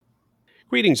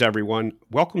Greetings, everyone.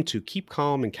 Welcome to Keep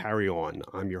Calm and Carry On.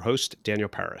 I'm your host, Daniel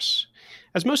Paris.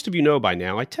 As most of you know by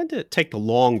now, I tend to take the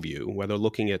long view, whether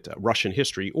looking at Russian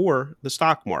history or the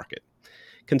stock market.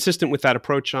 Consistent with that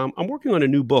approach, I'm working on a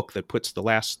new book that puts the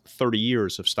last 30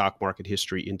 years of stock market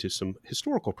history into some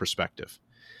historical perspective.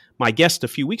 My guest a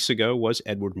few weeks ago was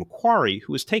Edward Macquarie,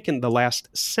 who has taken the last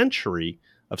century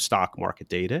of stock market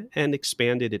data and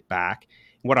expanded it back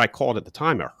in what I called at the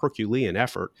time a Herculean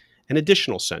effort, an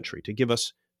additional century to give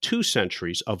us 2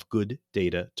 centuries of good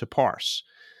data to parse.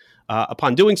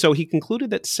 Upon doing so, he concluded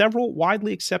that several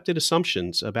widely accepted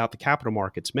assumptions about the capital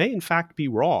markets may in fact be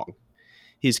wrong.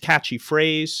 His catchy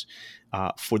phrase,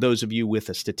 for those of you with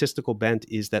a statistical bent,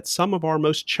 is that some of our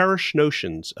most cherished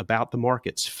notions about the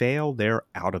markets fail their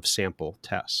out-of-sample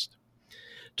test.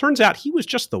 Turns out he was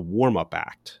just the warm-up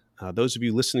act. Those of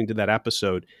you listening to that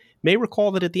episode may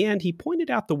recall that at the end he pointed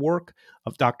out the work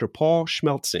of Dr. Paul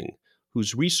Schmelzing,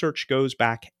 whose research goes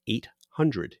back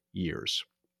 800 years.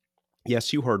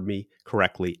 Yes, you heard me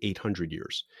correctly, 800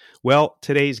 years. Well,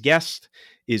 today's guest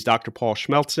is Dr. Paul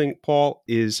Schmelzing. Paul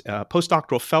is a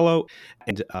postdoctoral fellow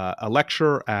and a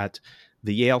lecturer at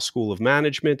the Yale School of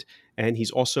Management, and he's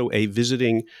also a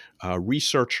visiting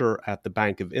researcher at the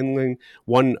Bank of England.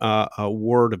 One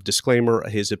word of disclaimer,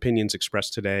 his opinions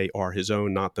expressed today are his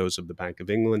own, not those of the Bank of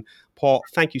England. Paul,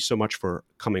 thank you so much for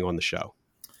coming on the show.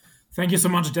 Thank you so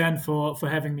much, Dan, for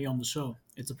having me on the show.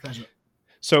 It's a pleasure.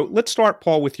 So let's start,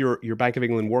 Paul, with your Bank of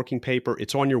England working paper.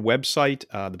 It's on your website,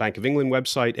 the Bank of England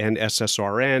website, and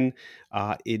SSRN.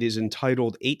 It is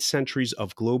entitled 8 Centuries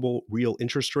of Global Real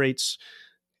Interest Rates,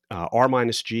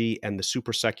 R-G, and the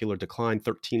Super Secular Decline,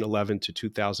 1311 to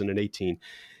 2018.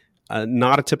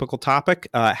 Not a typical topic.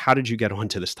 How did you get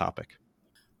onto this topic?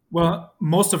 Well,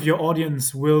 most of your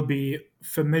audience will be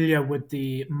familiar with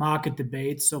the market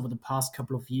debates over the past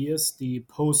couple of years, the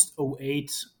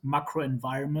post-08 macro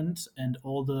environment, and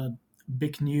all the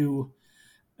big new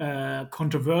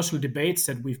controversial debates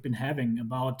that we've been having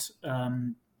about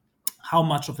how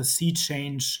much of a sea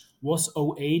change was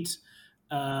 08,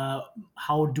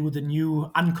 how do the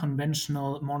new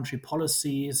unconventional monetary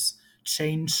policies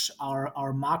change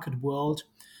our market world,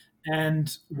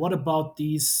 and what about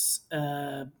these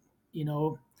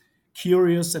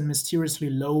curious and mysteriously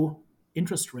low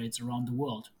interest rates around the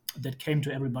world that came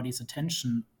to everybody's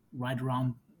attention right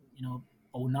around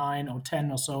 09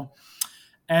 10 or so.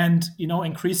 And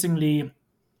increasingly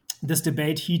this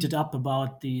debate heated up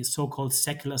about the so-called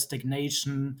secular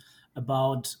stagnation,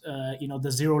 about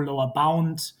the zero lower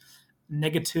bound,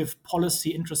 negative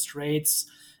policy interest rates,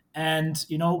 and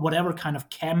whatever kind of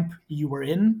camp you were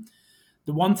in.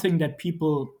 The one thing that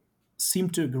people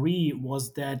seemed to agree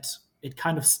was that it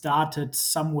kind of started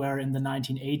somewhere in the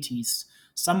 1980s.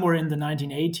 Somewhere in the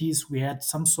 1980s, we had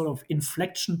some sort of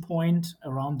inflection point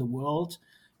around the world.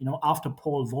 After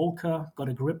Paul Volcker got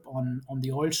a grip on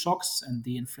the oil shocks and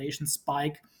the inflation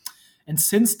spike. And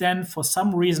since then, for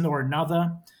some reason or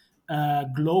another,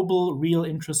 global real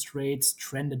interest rates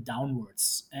trended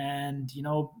downwards. And,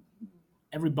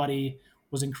 everybody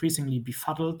was increasingly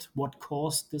befuddled what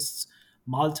caused this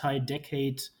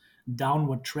multi-decade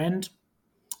downward trend.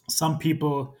 Some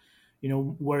people,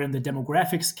 were in the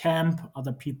demographics camp.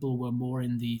 Other people were more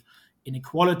in the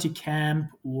inequality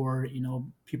camp, or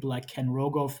people like Ken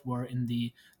Rogoff were in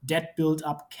the debt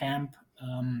build-up camp.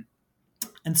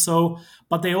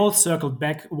 But they all circled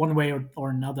back one way or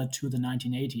another to the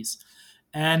 1980s.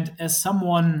 And as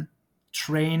someone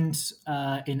trained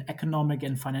in economic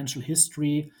and financial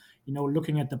history,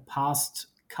 looking at the past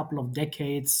couple of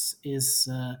decades is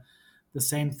the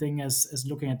same thing as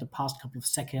looking at the past couple of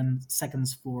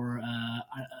seconds for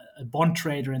a bond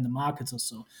trader in the markets or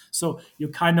so. So you're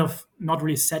kind of not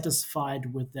really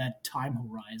satisfied with that time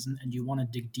horizon, and you want to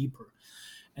dig deeper.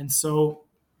 And so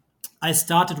I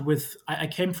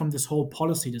came from this whole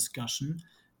policy discussion,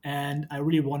 and I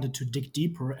really wanted to dig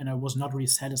deeper, and I was not really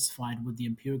satisfied with the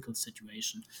empirical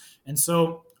situation. And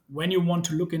so when you want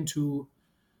to look into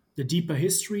the deeper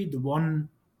history, the one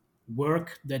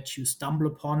work that you stumble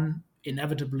upon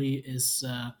inevitably is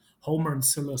Homer and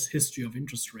Siller's History of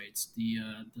Interest Rates, the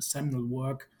seminal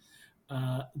work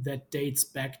that dates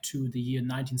back to the year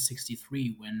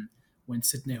 1963 when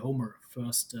Sidney Homer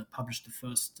first published the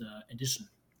first edition.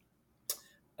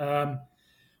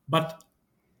 But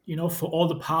for all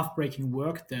the path-breaking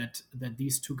work that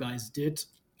these two guys did,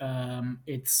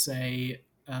 it's a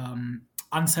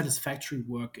unsatisfactory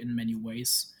work in many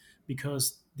ways,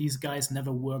 because these guys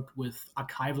never worked with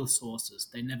archival sources.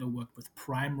 They never worked with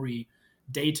primary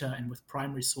data and with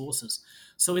primary sources.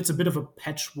 So it's a bit of a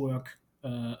patchwork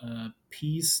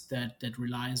piece that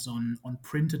relies on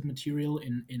printed material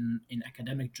in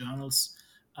academic journals,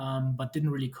 but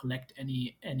didn't really collect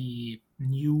any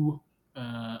new,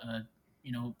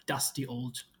 dusty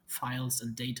old files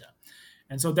and data.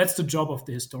 And so that's the job of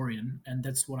the historian, and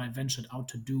that's what I ventured out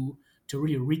to do, to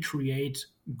really recreate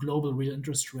global real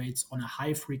interest rates on a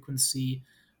high frequency,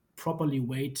 properly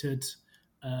weighted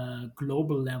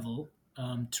global level,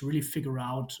 to really figure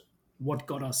out what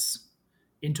got us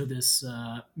into this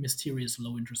mysterious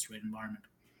low interest rate environment.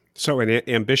 So, an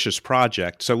ambitious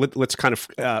project. So, let's kind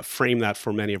of frame that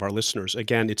for many of our listeners.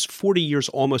 Again, it's 40 years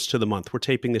almost to the month. We're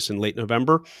taping this in late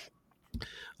November.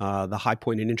 The high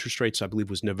point in interest rates, I believe,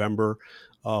 was November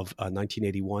of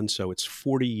 1981. So it's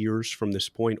 40 years from this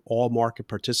point. All market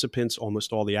participants,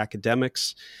 almost all the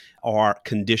academics, are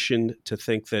conditioned to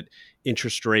think that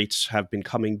interest rates have been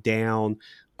coming down,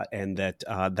 and that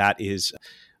that is,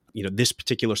 this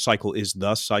particular cycle is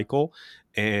the cycle.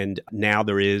 And now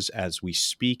there is, as we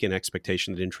speak, an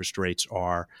expectation that interest rates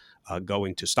are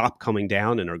going to stop coming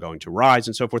down and are going to rise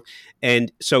and so forth.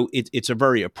 And so it's a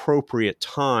very appropriate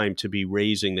time to be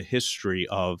raising the history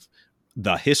of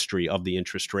the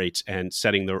interest rates and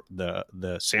setting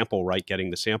the sample right, getting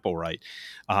the sample right.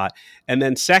 And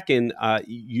then second,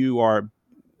 you are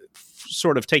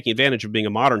sort of taking advantage of being a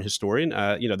modern historian.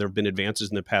 There have been advances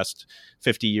in the past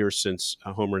 50 years since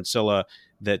Homer and Scylla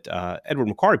that Edward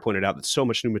Macquarie pointed out that so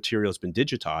much new material has been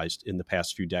digitized in the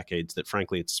past few decades that,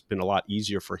 frankly, it's been a lot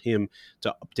easier for him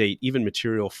to update even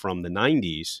material from the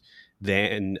 90s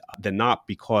than not,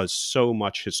 because so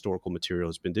much historical material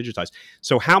has been digitized.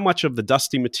 So how much of the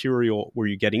dusty material were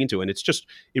you getting into? And it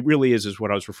really is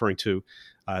what I was referring to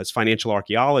as financial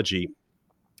archaeology.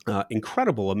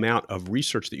 Incredible amount of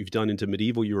research that you've done into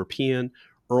medieval European,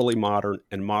 early modern,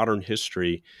 and modern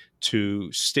history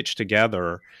to stitch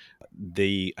together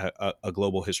a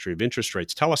global history of interest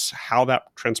rates. Tell us how that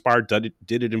transpired.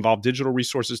 Did it involve digital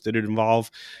resources? Did it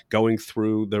involve going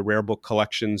through the rare book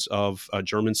collections of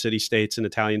German city-states and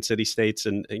Italian city-states?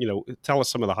 And tell us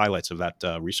some of the highlights of that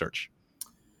research.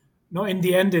 No, in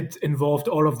the end, it involved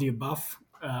all of the above.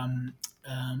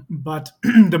 But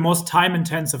the most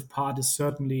time-intensive part is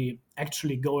certainly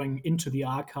actually going into the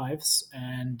archives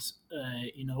and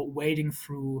wading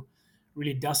through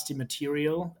really dusty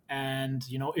material. And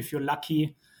if you're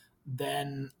lucky,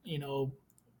 then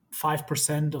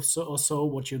 5% or so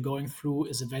what you're going through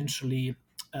is eventually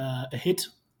a hit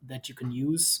that you can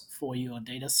use for your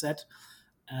data set.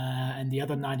 And the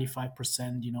other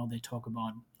 95%, they talk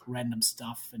about random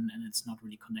stuff, and it's not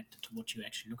really connected to what you're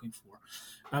actually looking for.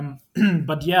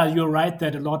 But yeah, you're right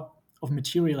that a lot of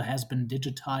material has been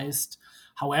digitized.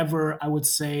 However, I would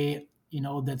say,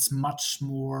 that's much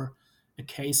more a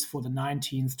case for the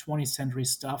 19th, 20th century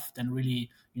stuff than really,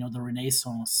 the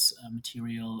Renaissance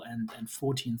material and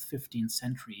 14th, 15th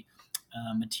century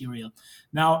material.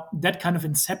 Now, that kind of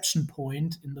inception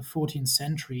point in the 14th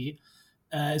century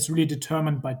is really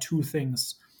determined by two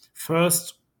things.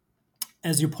 First,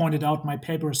 as you pointed out, my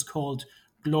paper is called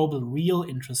Global Real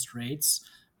Interest Rates.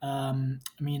 Homer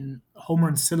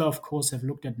and Scylla, of course, have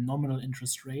looked at nominal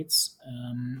interest rates,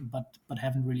 but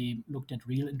haven't really looked at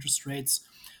real interest rates.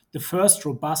 The first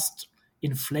robust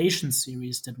inflation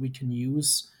series that we can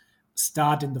use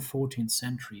start in the 14th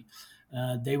century.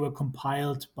 They were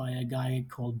compiled by a guy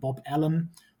called Bob Allen,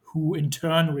 who in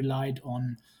turn relied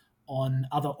on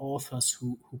other authors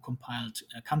who compiled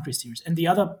country series. And the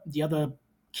other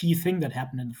key thing that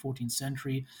happened in the 14th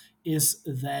century is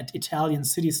that Italian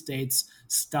city-states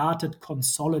started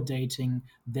consolidating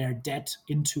their debt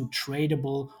into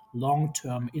tradable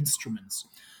long-term instruments.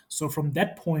 So from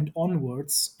that point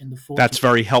onwards in the 14th... That's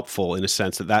very helpful in a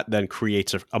sense that then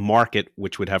creates a market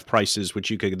which would have prices which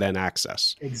you could then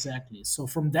access. Exactly. So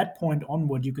from that point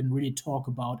onward, you can really talk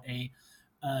about a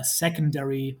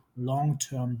secondary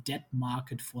long-term debt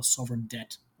market for sovereign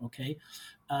debt. Okay,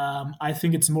 I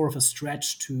think it's more of a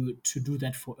stretch to do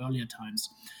that for earlier times.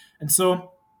 And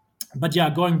so, but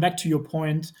yeah, going back to your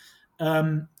point,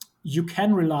 you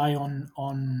can rely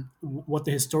on what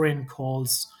the historian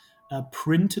calls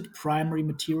printed primary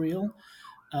material,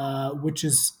 which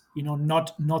is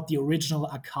not the original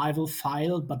archival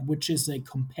file, but which is a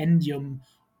compendium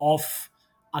of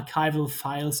archival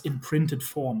files in printed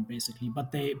form, basically.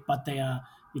 But they are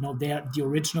they are the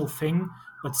original thing,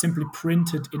 but simply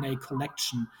printed in a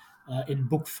collection in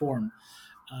book form.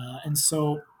 And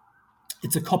so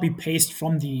it's a copy paste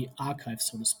from the archive,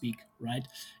 so to speak, right?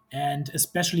 And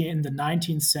especially in the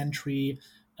 19th century,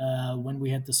 when we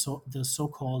had the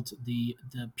so-called the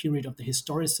period of the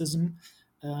historicism,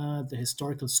 the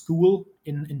historical school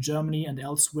in Germany and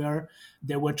elsewhere,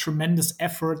 there were tremendous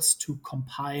efforts to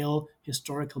compile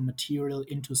historical material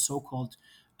into so-called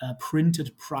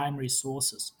printed primary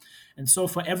sources. And so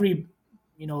for every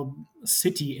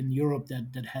city in Europe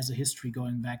that has a history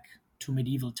going back to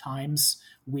medieval times.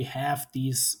 We have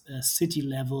these city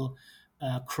level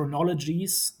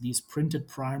chronologies, these printed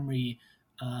primary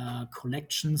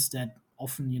collections that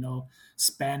often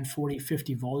span 40,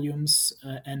 50 volumes,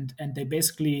 and they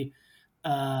basically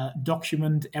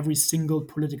document every single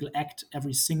political act,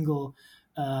 every single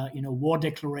war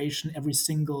declaration, every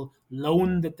single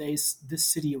loan that this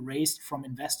city raised from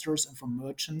investors and from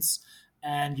merchants.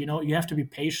 And you have to be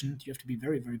patient. You have to be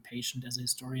very, very patient as a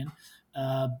historian.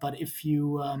 But if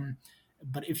you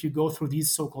go through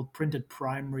these so-called printed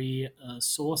primary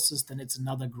sources, then it's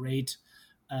another great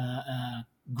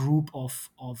group of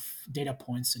data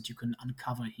points that you can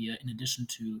uncover here, in addition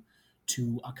to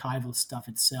archival stuff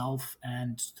itself,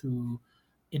 and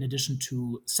in addition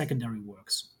to secondary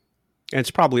works. And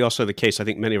it's probably also the case, I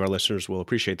think many of our listeners will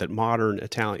appreciate, that modern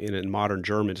Italian and modern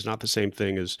German is not the same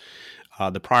thing as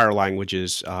the prior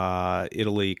languages.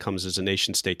 Italy comes as a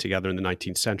nation state together in the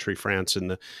 19th century, France in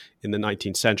the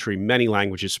 19th century, many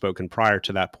languages spoken prior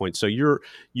to that point. So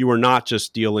you are not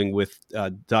just dealing with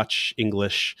Dutch,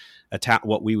 English,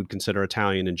 what we would consider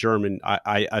Italian and German.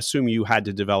 I assume you had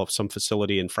to develop some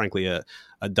facility and frankly a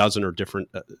dozen or different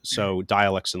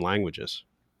dialects and languages.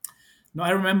 No,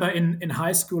 I remember in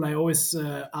high school, I always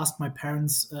asked my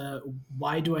parents,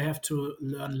 why do I have to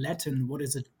learn Latin? What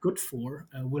is it good for?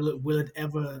 Will it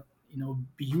ever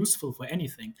be useful for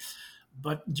anything?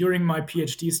 But during my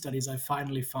PhD studies, I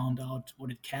finally found out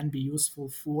what it can be useful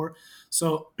for.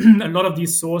 So a lot of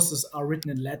these sources are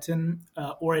written in Latin,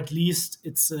 or at least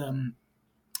it's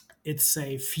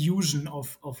a fusion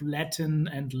of Latin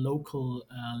and local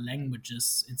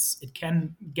languages. It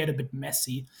can get a bit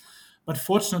messy. But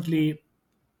fortunately,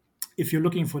 if you're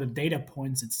looking for the data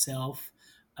points itself,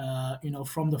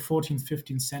 from the 14th,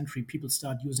 15th century, people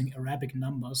start using Arabic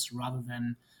numbers rather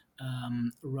than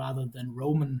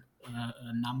Roman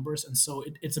numbers, and so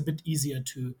it's a bit easier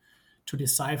to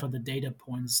decipher the data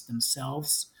points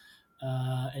themselves,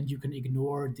 and you can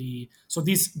ignore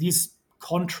these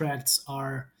contracts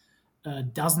are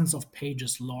dozens of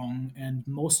pages long, and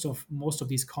most of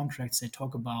these contracts, they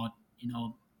talk about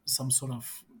some sort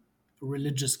of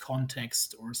religious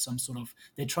context, or some sort of,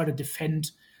 they try to defend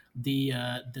the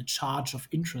charge of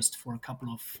interest for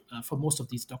for most of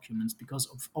these documents, because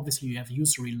obviously you have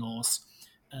usury laws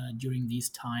during these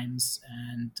times,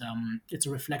 and it's a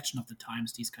reflection of the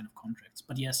times, these kind of contracts.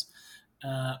 But yes,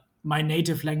 my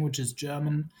native language is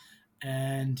German,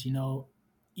 and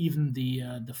even the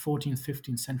 14th,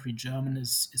 15th century German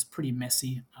is pretty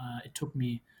messy. It took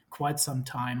me quite some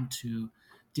time to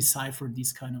decipher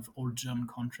these kind of old German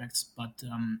contracts, but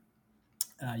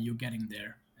you're getting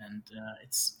there, and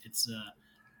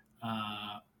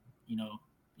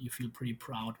you feel pretty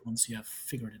proud once you have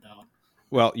figured it out.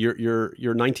 Well, your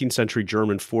 19th century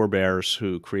German forebears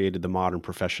who created the modern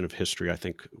profession of history, I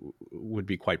think, would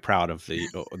be quite proud of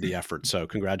the effort. So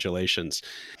congratulations.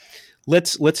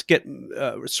 Let's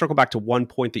circle back to one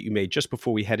point that you made just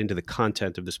before we head into the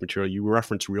content of this material. You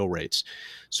referenced real rates.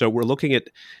 So we're looking at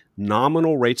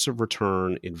nominal rates of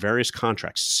return in various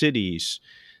contracts: cities,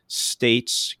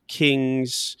 states,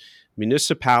 kings,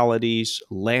 municipalities,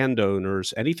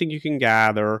 landowners, anything you can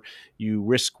gather. You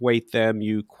risk weight them,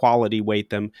 you quality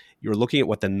weight them. You're looking at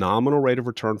what the nominal rate of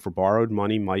return for borrowed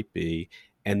money might be.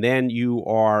 And then you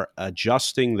are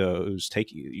adjusting those,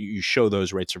 you show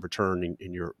those rates of return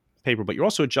in your paper, but you're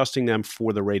also adjusting them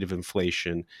for the rate of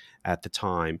inflation at the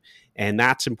time. And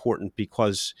that's important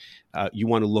because you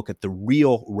want to look at the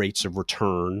real rates of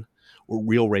return or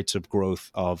real rates of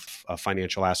growth of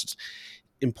financial assets.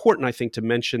 Important, I think, to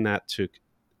mention that to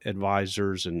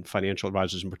advisors and financial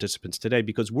advisors and participants today,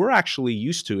 because we're actually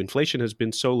used to, inflation has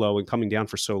been so low and coming down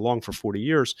for so long, for 40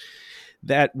 years,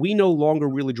 that we no longer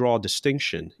really draw a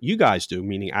distinction. You guys do,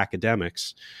 meaning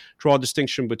academics, draw a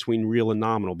distinction between real and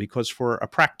nominal, because for a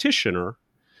practitioner,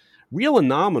 real and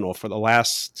nominal for the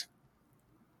last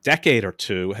decade or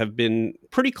two have been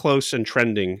pretty close and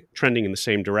trending in the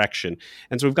same direction.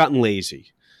 And so we've gotten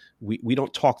lazy. We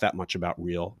don't talk that much about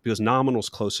real because nominal is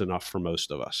close enough for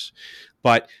most of us.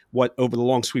 But over the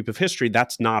long sweep of history,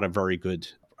 that's not a very good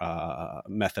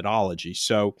methodology.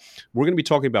 So we're going to be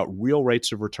talking about real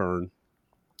rates of return.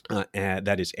 And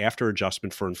that is after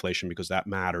adjustment for inflation, because that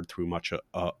mattered through much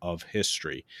of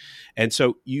history. And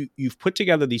so you've put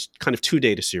together these kind of two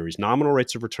data series: nominal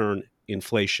rates of return,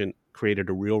 inflation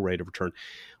created a real rate of return.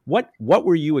 What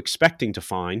were you expecting to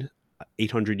find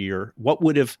 800 year? What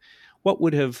would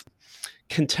have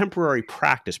contemporary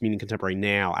practice, meaning contemporary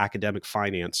now, academic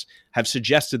finance, have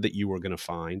suggested that you were going to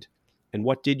find? And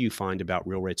what did you find about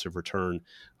real rates of return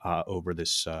over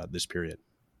this period?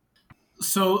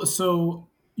 So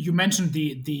You mentioned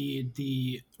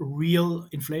the real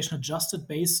inflation adjusted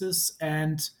basis,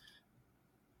 and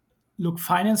look,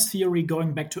 finance theory,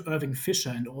 going back to Irving Fisher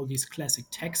and all these classic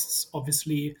texts,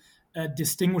 obviously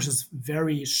distinguishes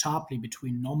very sharply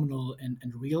between nominal and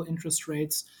real interest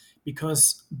rates,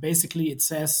 because basically it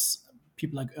says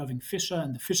people like Irving Fisher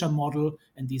and the Fisher model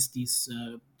and these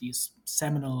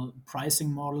seminal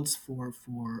pricing models for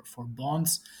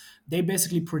bonds, they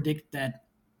basically predict that,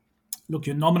 look,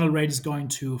 your nominal rate is going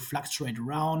to fluctuate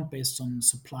around based on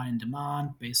supply and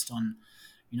demand, based on,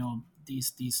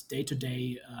 these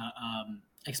day-to-day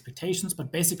expectations.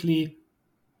 But basically,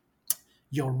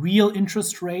 your real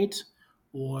interest rate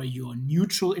or your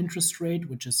neutral interest rate,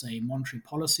 which is a monetary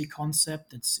policy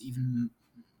concept that's even,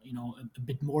 a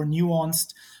bit more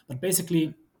nuanced. But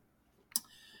basically,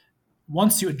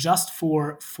 once you adjust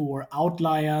for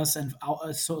outliers and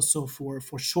so for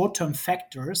short-term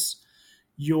factors,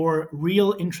 your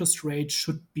real interest rate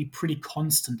should be pretty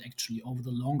constant actually over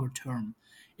the longer term.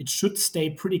 It should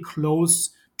stay pretty close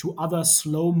to other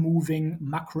slow moving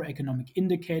macroeconomic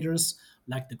indicators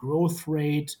like the growth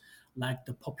rate, like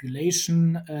the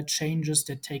population changes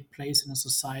that take place in a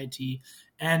society.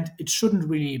 And it shouldn't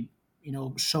really,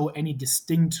 show any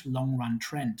distinct long run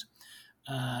trend.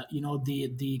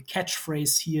 The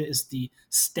catchphrase here is the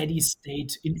steady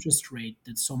state interest rate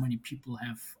that so many people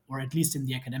have, or at least in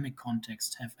the academic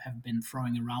context, have been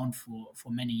throwing around for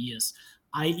many years,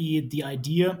 i.e., the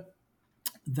idea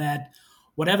that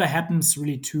whatever happens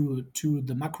really to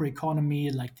the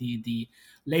macroeconomy, like the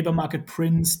labor market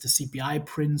prints, the CPI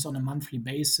prints on a monthly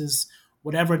basis,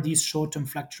 whatever these short-term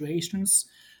fluctuations,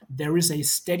 there is a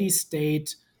steady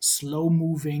state, slow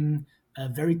moving,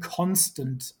 very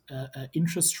constant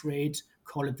interest rate,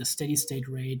 call it the steady state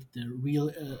rate, the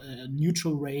real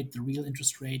neutral rate, the real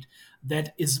interest rate,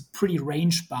 that is pretty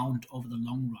range bound over the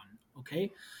long run.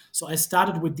 Okay, so I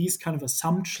started with these kind of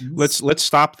assumptions. Let's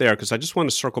stop there, because I just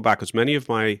want to circle back, because many of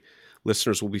my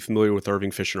listeners will be familiar with Irving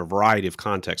Fisher in a variety of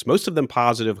contexts, most of them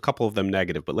positive, a couple of them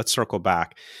negative, but let's circle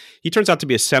back. He turns out to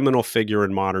be a seminal figure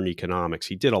in modern economics.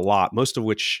 He did a lot, most of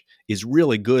which is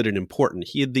really good and important.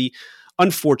 He had the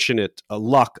unfortunate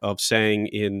luck of saying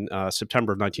in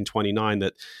September of 1929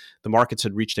 that the markets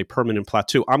had reached a permanent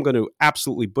plateau. I'm going to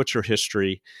absolutely butcher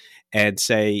history and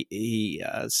say he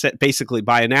said, basically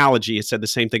by analogy, he said the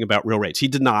same thing about real rates. He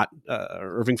did not,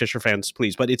 Irving Fisher fans,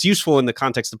 please, but it's useful in the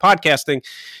context of podcasting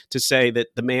to say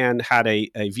that the man had a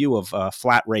view of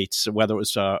flat rates, whether it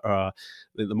was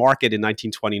the market in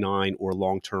 1929 or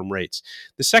long-term rates.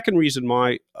 The second reason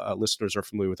my listeners are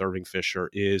familiar with Irving Fisher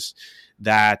is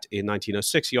that in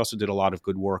 1906, he also did a lot of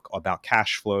good work about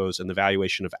cash flows and the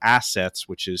valuation of assets,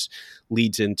 which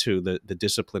leads into the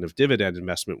discipline of dividend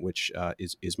investment, which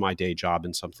is my day job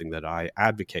and something that I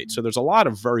advocate. So there's a lot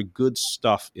of very good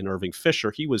stuff in Irving Fisher.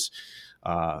 He was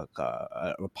a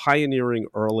pioneering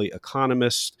early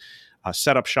economist,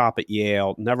 set up shop at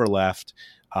Yale, never left.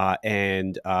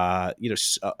 After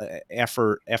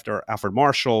Alfred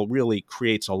Marshall really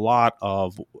creates a lot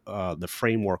of the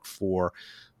framework for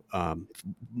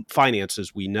finance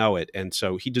as we know it, and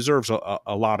so he deserves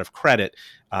a lot of credit,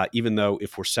 even though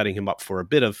if we're setting him up for a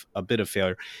bit of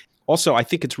failure. Also, I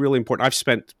think it's really important. I've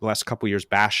spent the last couple of years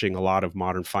bashing a lot of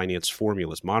modern finance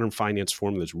formulas. Modern finance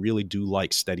formulas really do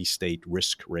like steady state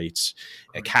risk rates.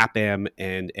 Right. CAPM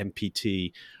and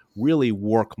MPT really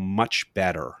work much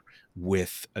better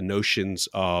with notions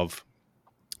of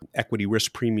equity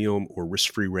risk premium or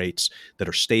risk-free rates that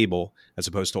are stable as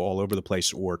opposed to all over the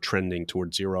place or trending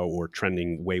towards zero or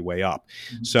trending way, way up.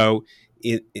 Mm-hmm. So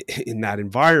in that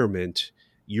environment,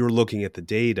 you're looking at the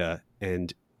data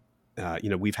and,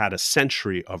 we've had a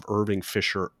century of Irving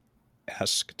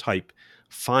Fisher-esque type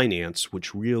finance,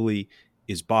 which really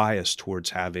is biased towards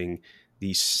having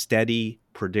these steady,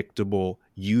 predictable,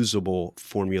 usable,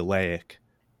 formulaic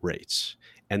rates.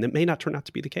 And that may not turn out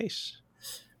to be the case.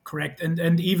 Correct.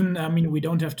 And even, we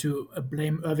don't have to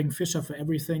blame Irving Fisher for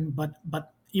everything,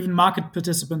 but even market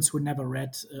participants who never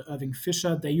read Irving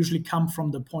Fisher, they usually come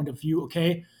from the point of view,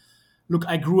 okay, look,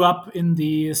 I grew up in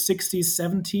the 60s,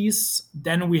 70s.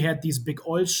 Then we had these big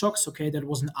oil shocks. Okay, that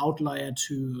was an outlier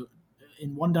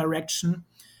in one direction.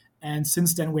 And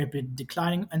since then, we have been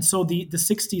declining. And so the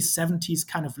 60s, 70s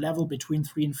kind of level between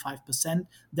 3 and 5%,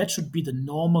 that should be the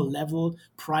normal level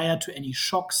prior to any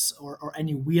shocks or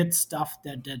any weird stuff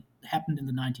that happened in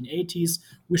the 1980s.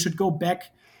 We should go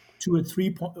back to a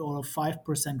 3 or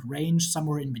 5% range,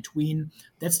 somewhere in between.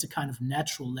 That's the kind of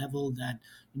natural level that,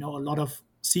 a lot of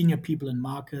senior people in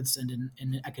markets and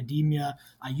in academia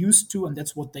are used to. And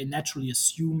that's what they naturally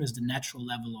assume is the natural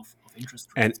level of interest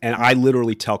rates. And I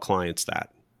literally tell clients that.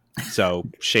 So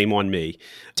shame on me.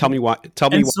 Tell me why. Tell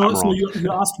me And why so, I'm so wrong.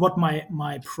 you asked what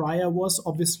my prior was.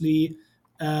 Obviously,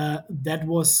 that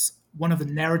was one of the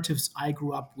narratives I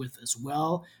grew up with as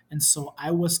well. And so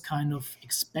I was kind of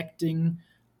expecting,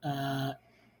 uh,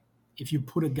 if you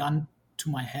put a gun to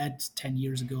my head 10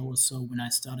 years ago or so when I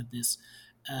started this,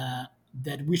 uh,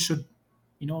 that we should,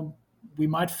 you know, we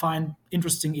might find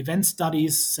interesting event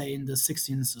studies, say in the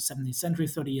 16th or 17th century,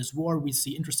 30 Years' War. We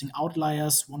see interesting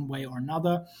outliers one way or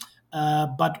another.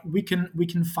 But we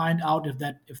can find out if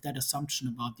that assumption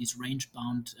about these range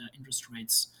bound interest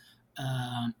rates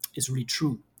is really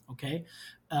true. Okay,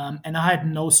 and I had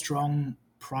no strong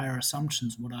prior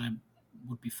assumptions what I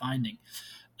would be finding.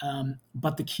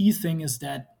 But the key thing is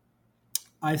that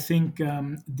I think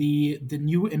the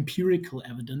new empirical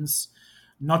evidence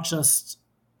not just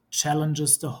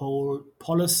challenges the whole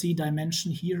policy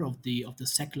dimension here of the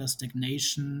secular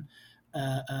stagnation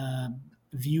uh, uh,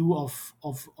 view of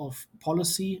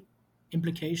policy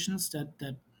implications that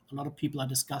a lot of people are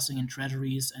discussing in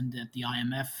treasuries and at the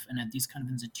IMF and at these kind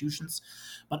of institutions,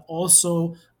 but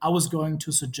also I was going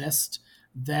to suggest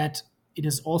that it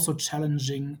is also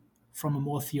challenging from a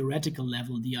more theoretical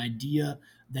level the idea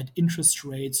that interest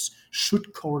rates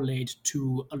should correlate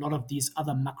to a lot of these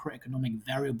other macroeconomic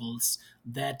variables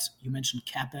that you mentioned,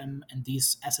 CAPM and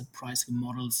these asset pricing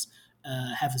models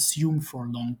have assumed for a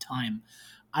long time.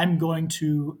 I'm going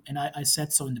to, and I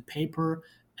said so in the paper,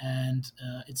 and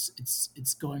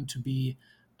it's going to be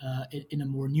in a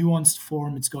more nuanced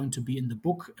form. It's going to be in the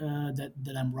book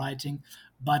that I'm writing,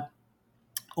 but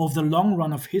over the long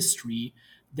run of history,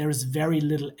 there is very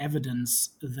little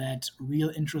evidence that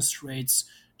real interest rates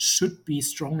should be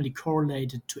strongly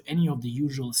correlated to any of the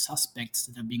usual suspects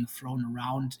that are being thrown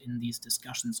around in these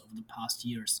discussions over the past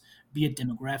years, be it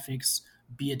demographics,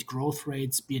 be it growth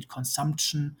rates, be it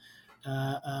consumption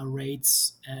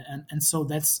rates. And so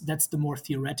that's the more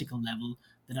theoretical level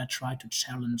that I try to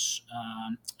challenge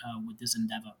with this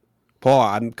endeavor. Paul,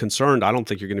 I'm concerned. I don't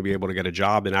think you're going to be able to get a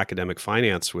job in academic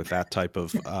finance with that type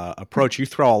of approach. You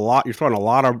throw a lot. You're throwing a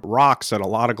lot of rocks at a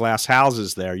lot of glass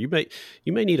houses. There, you may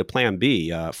need a plan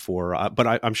B for.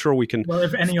 But I'm sure we can. Well,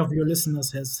 if any of your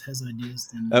listeners has ideas,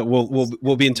 then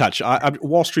We'll be in touch.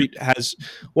 Wall Street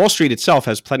itself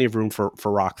has plenty of room for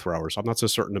rock throwers. I'm not so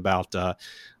certain about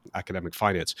academic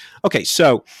finance. Okay,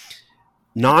 so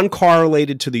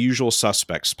non-correlated to the usual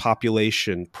suspects: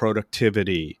 population,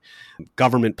 productivity,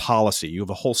 government policy. You have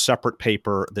a whole separate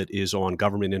paper that is on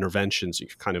government interventions. You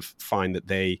can kind of find that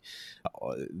they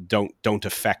don't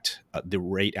affect the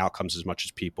rate outcomes as much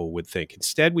as people would think.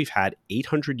 Instead, we've had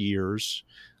 800 years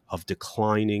of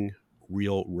declining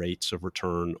real rates of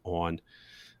return on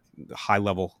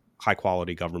high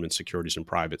quality government securities and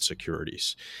private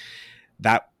securities.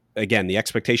 That, again, the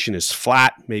expectation is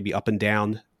flat, maybe up and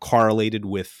down, correlated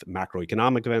with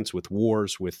macroeconomic events, with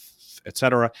wars, with et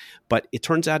cetera. But it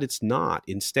turns out it's not.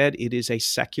 Instead, it is a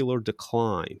secular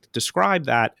decline. Describe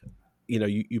that.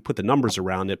 You put the numbers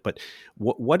around it, but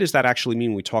what does that actually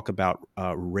mean when we talk about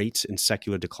rates in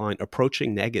secular decline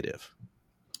approaching negative?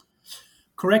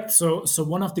 correct. So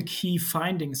one of the key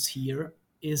findings here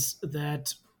is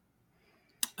that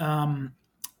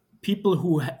people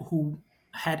who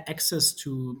had access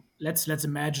to, let's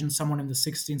imagine someone in the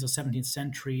 16th or 17th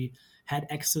century had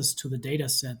access to the data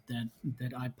set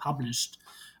that I published.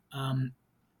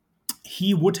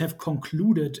 He would have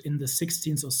concluded in the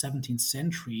 16th or 17th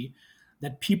century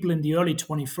that people in the early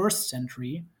 21st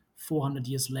century, 400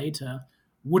 years later,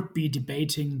 would be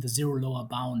debating the zero lower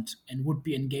bound and would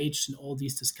be engaged in all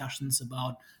these discussions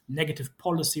about negative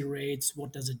policy rates.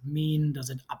 What does it mean?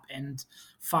 Does it upend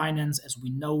finance as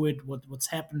we know it? What's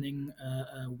happening?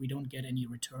 We don't get any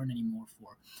return anymore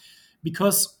for.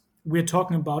 Because we're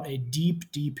talking about a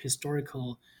deep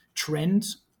historical trend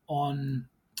on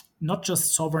not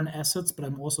just sovereign assets, but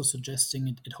I'm also suggesting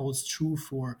it holds true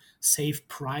for safe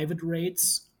private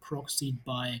rates, proxied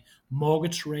by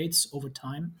mortgage rates over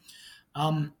time.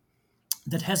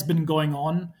 That has been going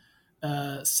on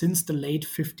since the late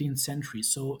 15th century.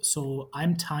 So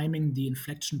I'm timing the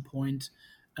inflection point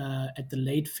at the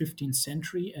late 15th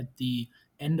century, at the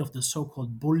end of the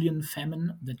so-called bullion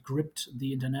famine that gripped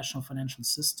the international financial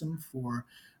system for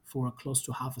close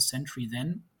to half a century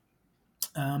then.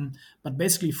 But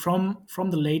basically, from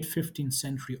the late 15th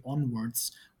century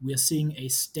onwards, we are seeing a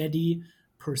steady,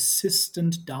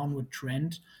 persistent downward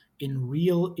trend in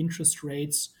real interest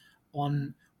rates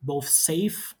on both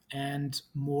safe and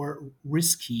more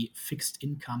risky fixed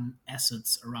income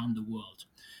assets around the world.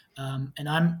 And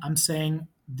I'm saying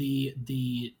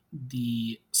the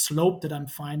slope that I'm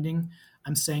finding,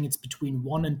 I'm saying it's between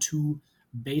 1 and 2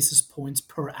 basis points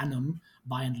per annum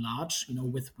by and large,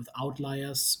 with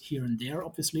outliers here and there,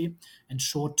 obviously, and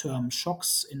short-term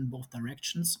shocks in both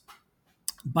directions.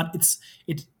 But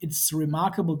it's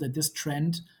remarkable that this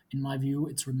trend, in my view,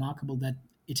 it's remarkable that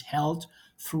it held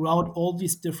throughout all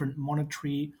these different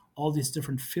monetary, all these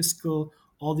different fiscal,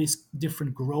 all these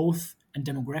different growth and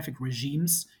demographic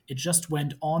regimes. It just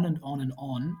went on and on and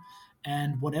on.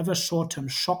 And whatever short-term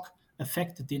shock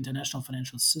affected the international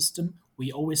financial system,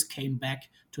 we always came back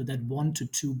to that 1 to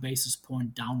 2 basis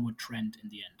point downward trend in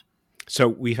the end. So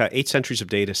we've had 8 centuries of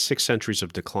data, 6 centuries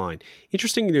of decline.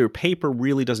 Interestingly, your paper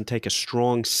really doesn't take a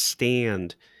strong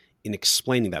stand in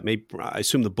explaining that. Maybe I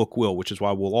assume the book will, which is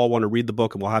why we'll all want to read the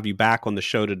book, and we'll have you back on the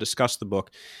show to discuss the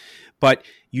book. But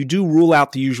you do rule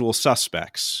out the usual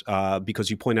suspects because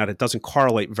you point out it doesn't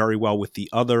correlate very well with the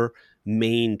other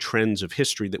main trends of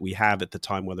history that we have at the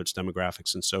time, whether it's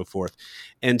demographics and so forth.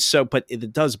 And so, but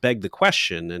it does beg the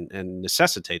question and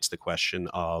necessitates the question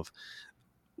of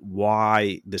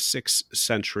why the 6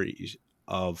 centuries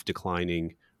of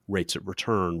declining rates of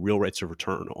return, real rates of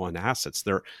return on assets.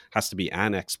 There has to be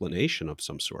an explanation of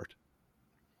some sort.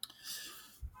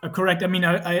 Correct. I mean,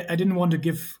 I didn't want to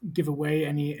give away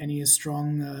any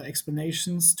strong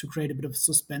explanations to create a bit of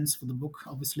suspense for the book,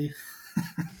 obviously.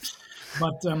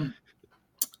 But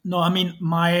no, I mean,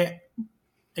 my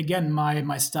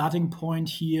starting point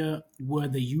here were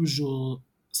the usual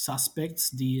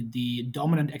suspects, the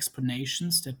dominant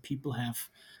explanations that people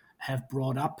have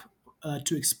brought up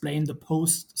to explain the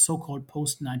so-called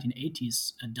post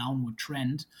 1980s downward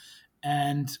trend,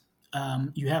 and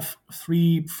you have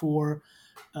 3-4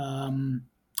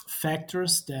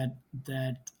 factors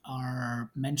that are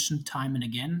mentioned time and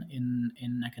again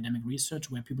in academic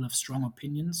research where people have strong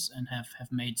opinions and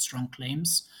have made strong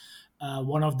claims.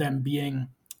 One of them being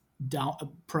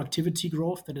productivity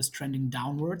growth that is trending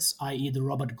downwards, i.e. the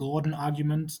Robert Gordon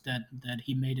argument that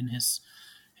he made in his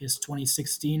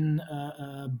 2016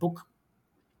 book.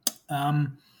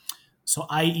 So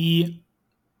i.e.,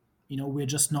 we're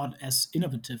just not as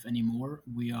innovative anymore.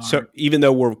 We are. So even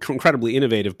though we're incredibly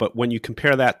innovative, but when you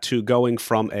compare that to going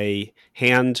from a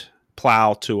hand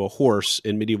plow to a horse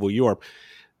in medieval Europe,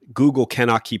 Google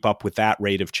cannot keep up with that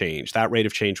rate of change. That rate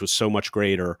of change was so much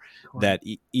greater that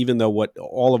even though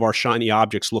all of our shiny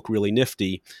objects look really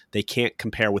nifty, they can't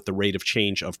compare with the rate of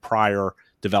change of prior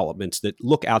developments that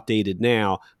look outdated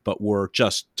now, but were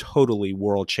just totally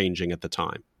world changing at the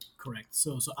time. Correct.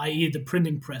 So i.e. the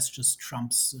printing press just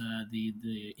trumps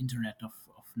the internet of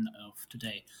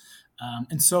today,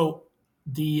 and so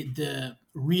the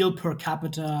real per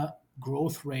capita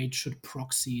growth rate should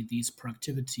proxy these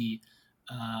productivity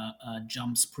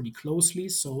jumps pretty closely.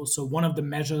 So one of the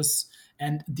measures,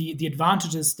 and the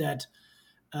advantage is that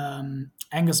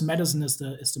Angus Maddison is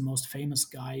the most famous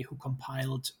guy who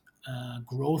compiled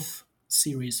growth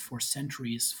series for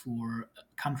centuries for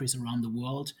countries around the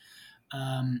world.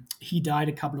 He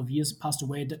passed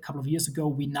away a couple of years ago.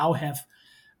 We now have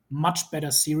much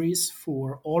better series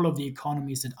for all of the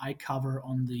economies that I cover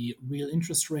on the real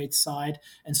interest rate side.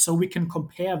 And so we can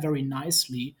compare very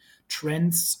nicely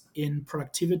trends in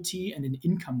productivity and in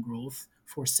income growth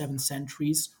for 7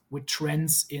 centuries with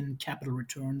trends in capital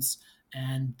returns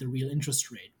and the real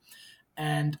interest rate.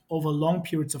 And over long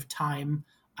periods of time,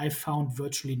 I found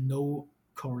virtually no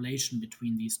correlation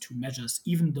between these two measures,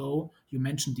 even though you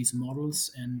mentioned these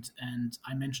models and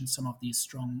I mentioned some of these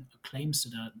strong claims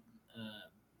that are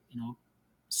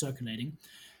circulating.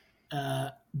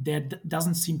 There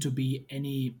doesn't seem to be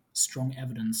any strong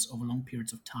evidence over long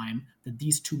periods of time that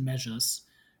these two measures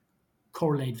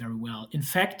correlate very well. In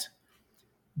fact,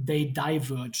 they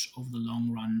diverge over the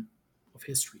long run of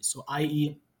history. So,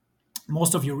 i.e.,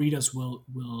 most of your readers will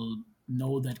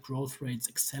know that growth rates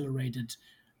accelerated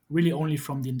really only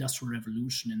from the Industrial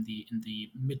Revolution in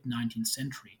the mid-19th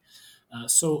century.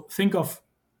 So think of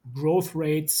growth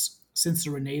rates since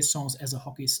the Renaissance as a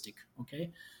hockey stick,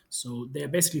 okay? So they're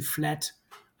basically flat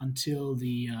until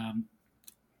the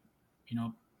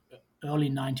early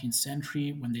 19th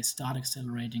century when they start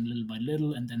accelerating little by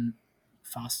little and then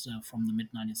faster from the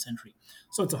mid-19th century.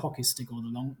 So it's a hockey stick over the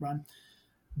long run.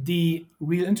 The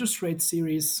real interest rate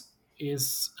series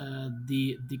is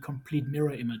the complete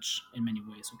mirror image in many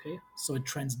ways, okay? So it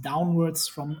trends downwards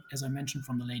from, as I mentioned,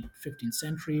 from the late 15th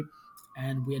century,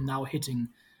 and we are now hitting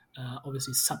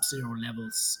obviously sub-zero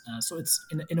levels. So it's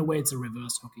in a way it's a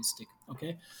reverse hockey stick,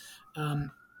 okay?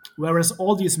 Whereas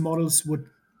all these models would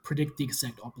predict the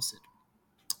exact opposite.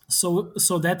 So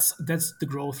that's the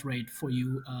growth rate for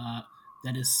you.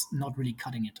 That is not really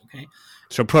cutting it, okay?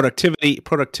 So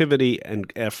productivity,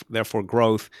 and therefore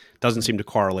growth doesn't seem to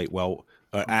correlate well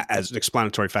as an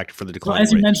explanatory factor for the So declining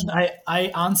as you rates? mentioned,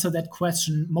 I answer that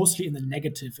question mostly in the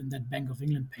negative in that Bank of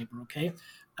England paper. Okay,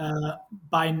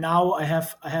 by now I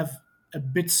have a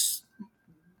bit,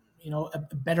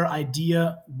 a better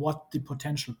idea what the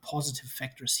potential positive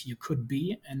factors here could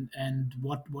be, and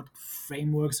what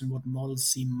frameworks and what models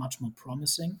seem much more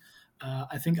promising.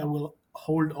 I think I will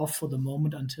hold off for the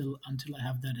moment until I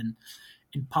have that in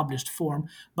published form.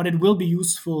 But it will be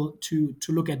useful to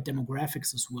look at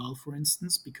demographics as well, for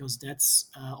instance, because that's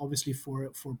obviously for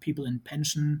people in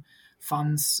pension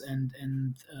funds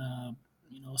and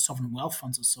sovereign wealth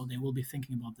funds or so. They will be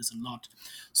thinking about this a lot.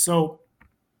 So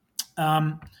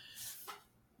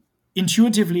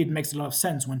intuitively, it makes a lot of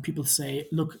sense when people say,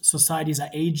 look, societies are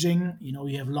aging,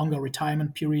 you have longer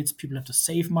retirement periods, people have to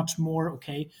save much more.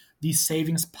 Okay, these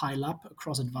savings pile up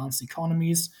across advanced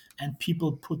economies, and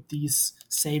people put these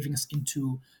savings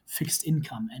into fixed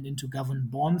income and into government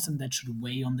bonds, and that should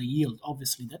weigh on the yield.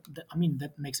 Obviously,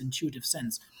 that makes intuitive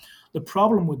sense. The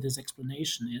problem with this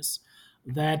explanation is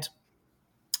that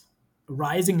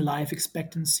rising life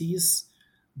expectancies,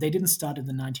 they didn't start in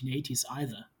the 1980s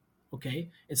either.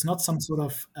 Okay, it's not some sort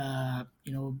of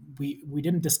we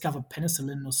didn't discover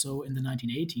penicillin or so in the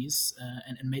 1980s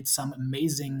and made some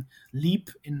amazing leap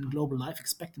in global life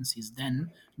expectancies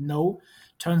then. No,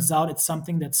 turns out it's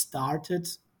something that started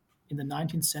in the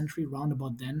 19th century, round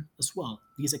about then as well.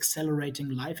 These accelerating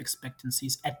life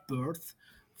expectancies at birth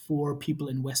for people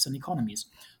in Western economies.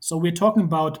 So we're talking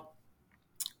about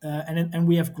and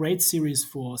we have great series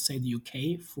for, say, the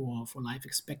UK for life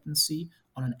expectancy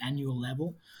on an annual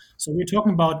level. So we're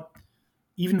talking about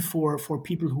even for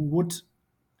people who would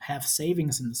have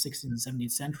savings in the 16th and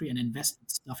 17th century and invest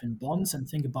stuff in bonds and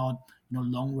think about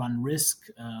long run risk,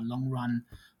 long run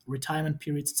retirement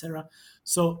periods, etc.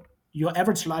 So your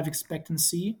average life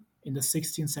expectancy in the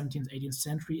 16th, 17th, 18th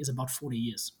century is about 40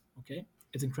 years. Okay,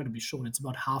 it's incredibly short. It's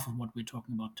about half of what we're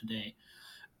talking about today.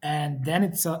 And then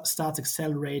it starts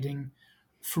accelerating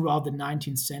throughout the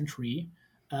 19th century.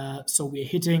 So we're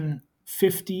hitting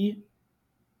 50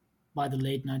 by the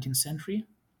late 19th century,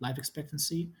 life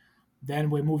expectancy. Then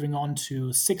we're moving on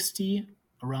to 60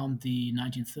 around the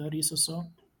 1930s or so,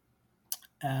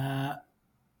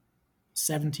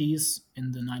 70s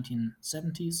in the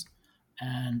 1970s,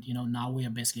 and now we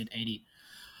are basically at 80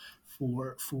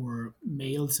 for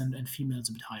males and females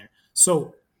a bit higher.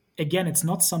 So again, it's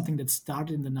not something that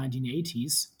started in the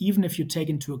 1980s. Even if you take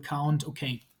into account,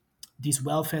 okay, these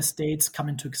welfare states come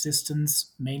into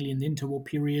existence mainly in the interwar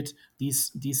period.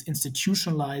 These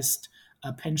institutionalized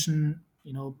pension,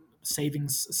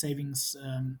 savings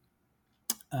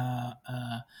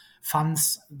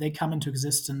funds, they come into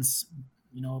existence,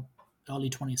 early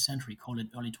 20th century. Call it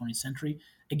early 20th century.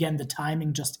 Again, the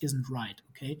timing just isn't right.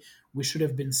 Okay, we should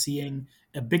have been seeing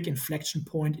a big inflection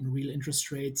point in real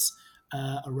interest rates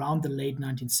around the late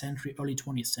 19th century, early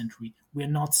 20th century. We're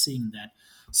not seeing that.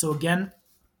 So again,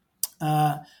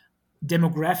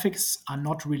 demographics are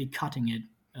not really cutting it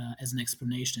as an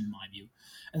explanation, in my view.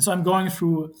 And so I'm going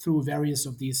through various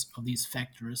of these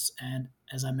factors, and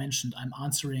as I mentioned, I'm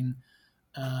answering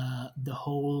the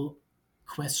whole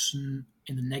question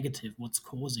in the negative. What's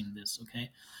causing this?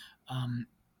 Okay.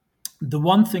 The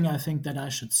one thing I think that I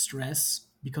should stress,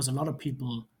 because a lot of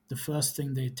people, the first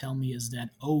thing they tell me is that,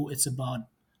 oh, it's about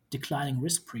declining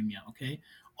risk premia. Okay,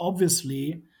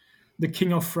 obviously the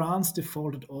King of France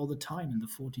defaulted all the time in the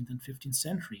 14th and 15th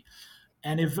century.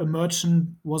 And if a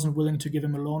merchant wasn't willing to give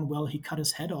him a loan, well, he cut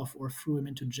his head off or threw him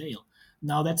into jail.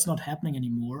 Now that's not happening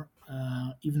anymore,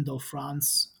 even though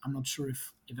France, I'm not sure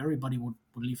if everybody would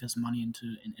leave his money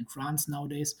in France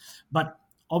nowadays. But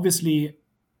obviously,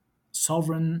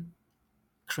 sovereign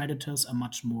creditors are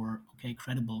much more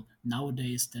credible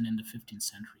nowadays than in the 15th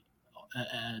century.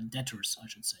 Debtors, I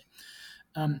should say.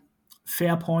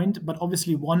 Fair point, but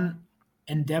obviously one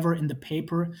endeavor in the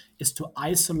paper is to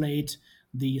isolate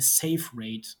the safe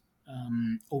rate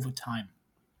over time.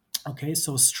 Okay,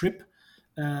 so strip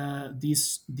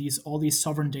all these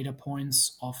sovereign data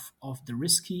points of the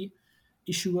risky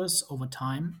issuers over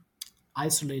time,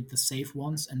 isolate the safe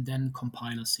ones, and then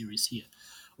compile a series here.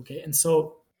 Okay,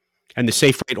 and the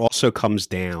safe rate also comes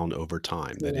down over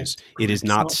time. That is, it is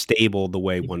not stable the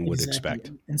way one would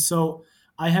expect. And so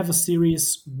I have a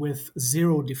series with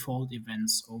 0 default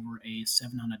events over a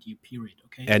 700-year period.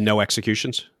 Okay, and no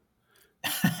executions.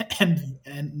 and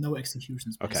no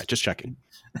executions. Basically. Okay, just checking.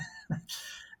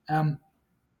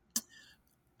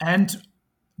 And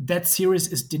that series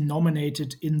is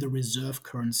denominated in the reserve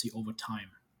currency over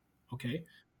time. Okay,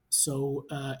 so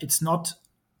it's not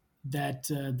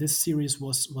this series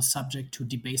was subject to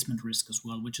debasement risk as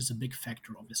well, which is a big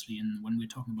factor, obviously, in when we're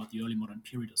talking about the early modern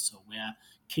period or so, where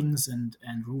kings and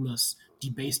rulers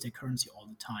debase their currency all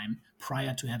the time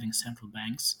prior to having central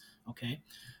banks. Okay,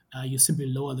 you simply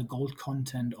lower the gold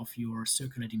content of your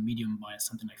circulating medium by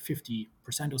something like 50%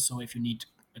 or so if you need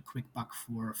a quick buck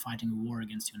for fighting a war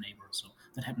against your neighbor. So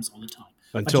that happens all the time.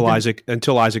 Until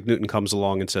Isaac Newton comes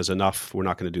along and says, enough, we're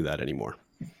not going to do that anymore.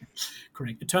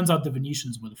 Correct. It turns out the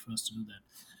Venetians were the first to do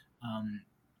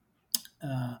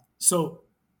that. So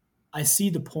I see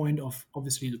the point of,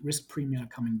 obviously, the risk premia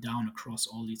coming down across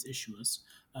all these issues,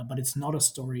 but it's not a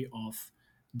story of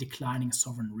declining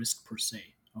sovereign risk per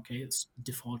se. Okay, it's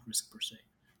default risk per se.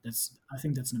 I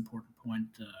think that's an important point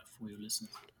for your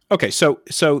listeners. Okay, so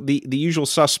the usual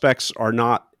suspects are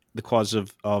not the cause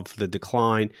of the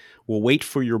decline. We'll wait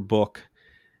for your book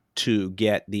to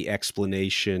get the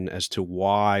explanation as to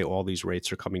why all these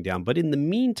rates are coming down. But in the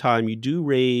meantime, you do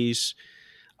raise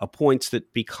points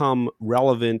that become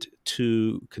relevant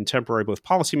to contemporary both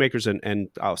policymakers and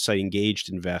I'll say engaged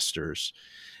investors.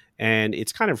 And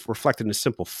it's kind of reflected in a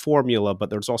simple formula, but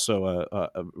there's also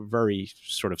a very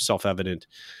sort of self-evident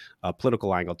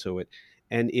political angle to it.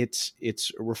 And it's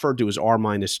referred to as R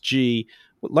minus G.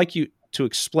 I'd like you to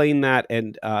explain that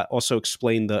and also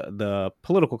explain the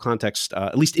political context,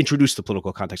 at least introduce the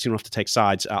political context. You don't have to take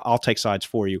sides. I'll take sides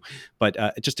for you. But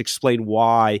just explain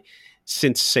why,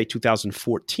 since, say,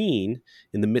 2014,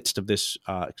 in the midst of this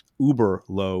uber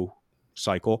low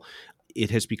cycle,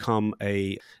 it has become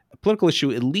a political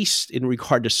issue, at least in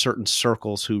regard to certain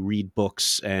circles who read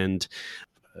books and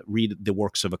read the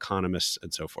works of economists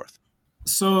and so forth.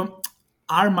 So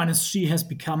R minus G has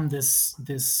become this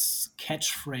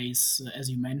catchphrase, as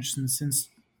you mentioned, since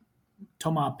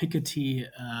Thomas Piketty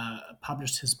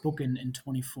published his book in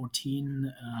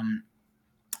 2014.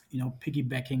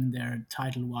 Piggybacking their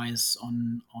title-wise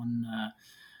on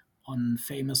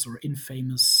famous or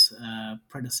infamous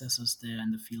predecessors there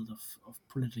in the field of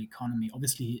political economy.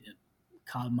 Obviously,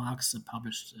 Karl Marx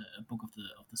published a book of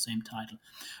the same title,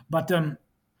 but in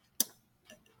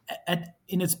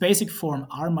its basic form,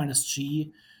 R minus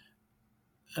G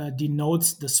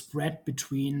denotes the spread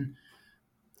between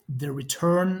the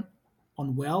return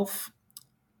on wealth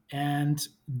and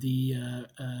the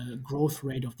growth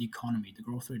rate of the economy, the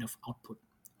growth rate of output.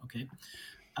 Okay.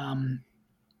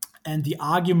 And the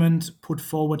argument put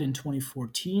forward in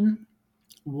 2014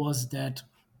 was that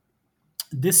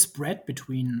this spread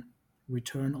between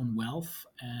return on wealth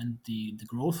and the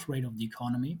growth rate of the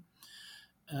economy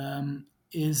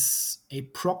is a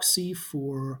proxy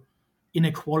for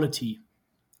inequality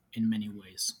in many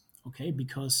ways. Okay,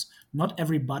 because not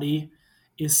everybody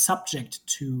is subject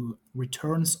to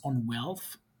returns on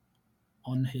wealth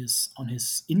on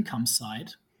his income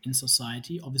side in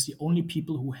society. Obviously, only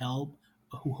people who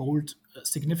hold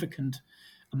significant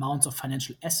amounts of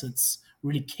financial assets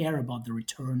really care about the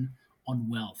return on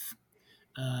wealth,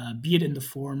 be it in the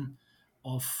form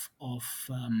of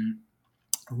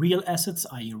real assets,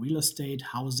 i.e., real estate,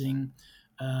 housing,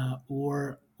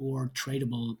 or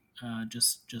tradable,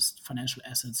 just financial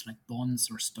assets like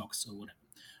bonds or stocks or whatever.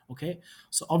 Okay,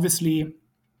 so obviously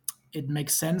it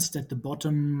makes sense that the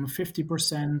bottom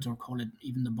 50%, or call it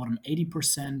even the bottom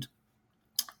 80%,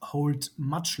 hold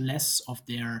much less of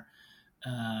their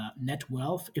net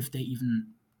wealth, if they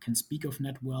even can speak of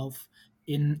net wealth,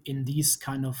 in these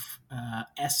kind of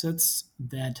assets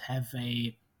that have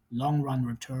a long run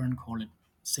return, call it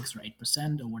 6 or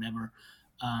 8% or whatever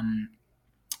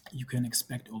you can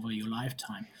expect over your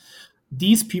lifetime.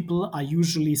 These people are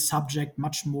usually subject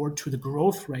much more to the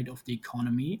growth rate of the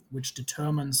economy, which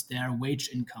determines their wage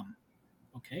income.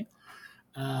 Okay,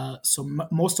 so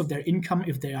most of their income,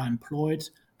 if they are employed,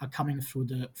 are coming through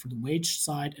the wage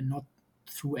side and not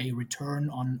through a return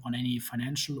on any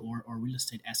financial or real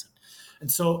estate asset. And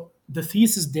so the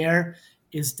thesis there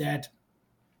is that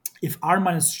if R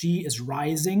minus G is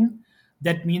rising,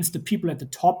 that means the people at the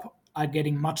top are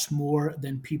getting much more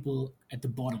than people at the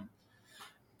bottom.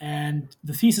 And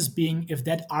the thesis being, if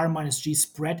that R minus G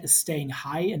spread is staying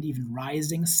high and even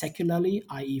rising secularly,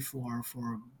 i.e. for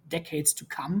decades to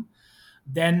come,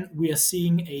 then we are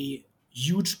seeing a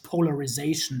huge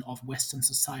polarization of Western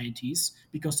societies,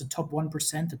 because the top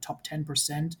 1%, the top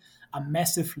 10% are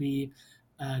massively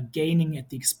gaining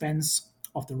at the expense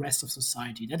of the rest of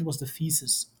society. That was the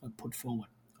thesis put forward.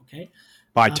 Okay.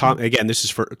 By again, this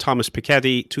is for Thomas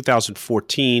Piketty,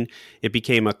 2014. It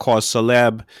became a cause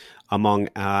célèbre among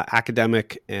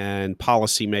academic and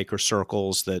policymaker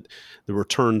circles that the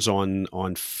returns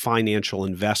on financial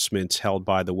investments held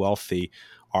by the wealthy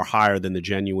are higher than the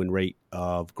genuine rate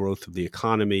of growth of the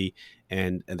economy,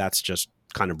 and that's just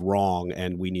kind of wrong,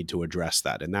 and we need to address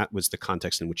that. And that was the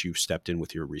context in which you stepped in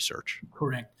with your research.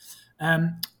 Correct.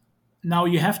 Now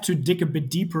you have to dig a bit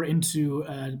deeper into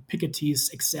Piketty's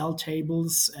Excel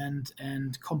tables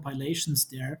and compilations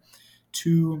there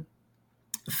to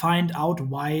find out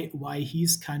why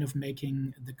he's kind of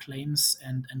making the claims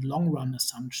and long run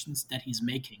assumptions that he's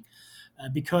making,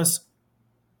 because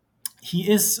he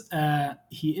is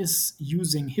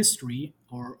using history,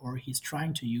 or he's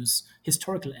trying to use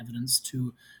historical evidence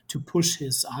to push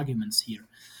his arguments here.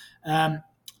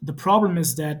 The problem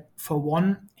is that, for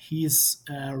one, he's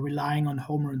relying on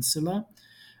Homer and Scylla,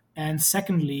 and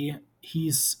secondly,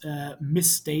 he's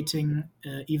misstating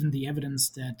even the evidence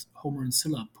that Homer and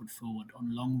Scylla put forward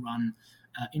on long-run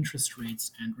interest rates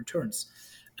and returns,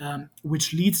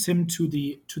 which leads him to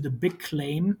the big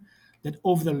claim that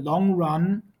over the long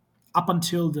run, up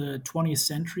until the 20th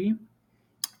century,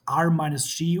 R minus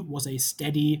G was a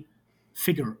steady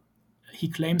figure. He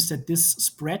claims that this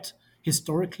spread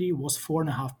historically was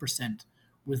 4.5%,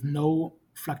 with no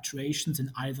fluctuations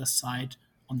in either side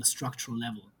on the structural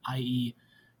level, i.e.,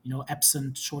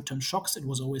 absent short-term shocks, it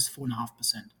was always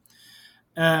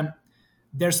 4.5%.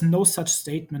 There's no such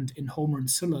statement in Homer and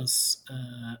Scylla's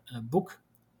book,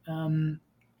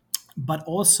 but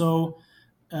also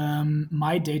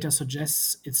my data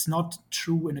suggests it's not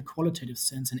true in a qualitative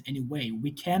sense in any way.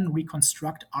 We can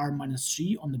reconstruct R minus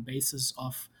G on the basis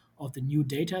of the new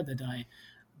data that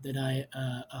I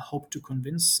hope to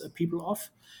convince people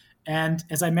of. And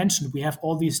as I mentioned, we have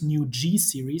all these new G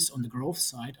series on the growth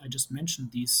side. I just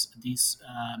mentioned these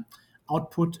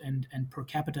output and per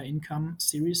capita income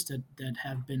series that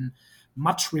have been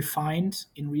much refined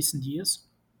in recent years,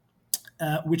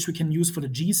 which we can use for the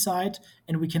G side,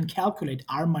 and we can calculate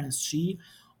R minus G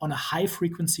on a high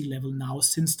frequency level now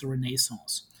since the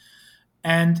Renaissance.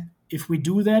 And if we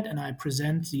do that, and I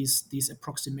present these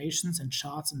approximations and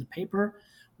charts in the paper,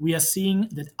 we are seeing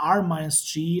that R minus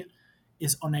G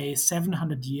is on a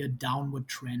 700-year downward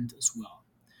trend as well.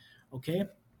 Okay,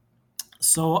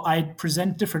 so I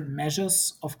present different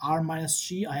measures of R minus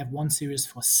G. I have one series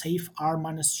for safe R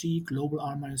minus G, global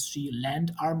R minus G,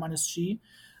 land R minus G.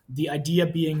 The idea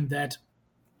being that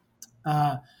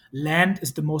land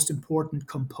is the most important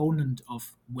component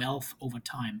of wealth over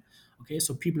time. Okay,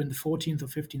 so people in the 14th or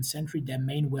 15th century, their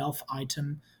main wealth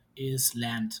item is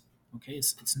land. Okay,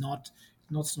 it's not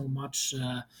so much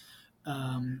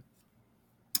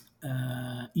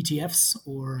ETFs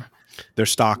or their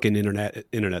stock in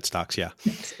internet stocks, yeah,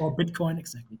 or Bitcoin,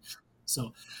 exactly.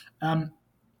 So I'm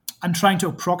trying to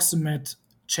approximate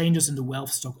changes in the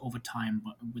wealth stock over time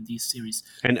with these series.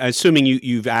 And assuming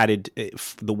you've added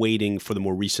the weighting for the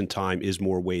more recent time is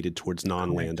more weighted towards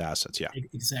non-land assets, yeah.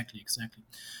 Exactly.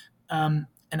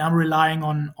 And I'm relying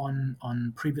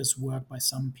on previous work by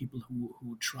some people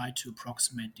who try to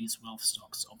approximate these wealth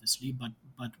stocks, obviously, but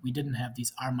we didn't have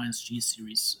these R minus G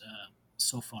series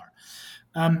so far.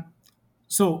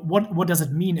 So what does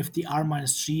it mean if the R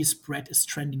minus G spread is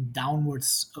trending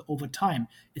downwards over time?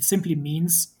 It simply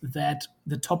means that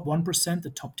the top 1%, the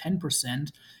top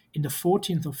 10% in the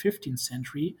 14th or 15th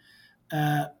century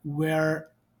were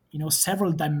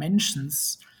several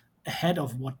dimensions ahead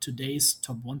of what today's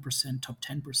top 1%, top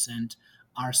 10%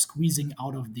 are squeezing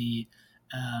out of the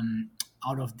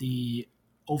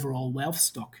overall wealth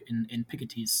stock in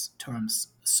Piketty's terms.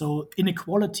 So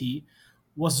inequality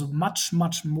was much,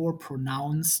 much more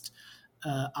pronounced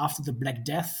after the Black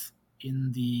Death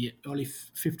in the early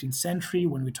 15th century,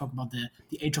 when we talk about the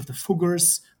age of the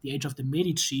Fuggers, the age of the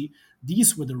Medici.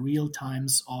 These were the real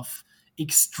times of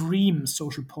extreme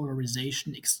social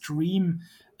polarization, extreme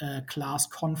class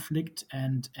conflict,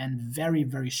 and very,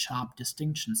 very sharp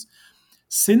distinctions.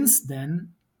 Since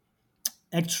then,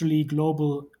 actually,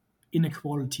 global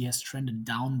inequality has trended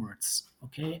downwards.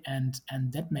 Okay, and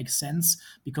that makes sense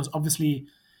because obviously,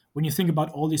 when you think about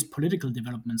all these political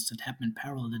developments that happen in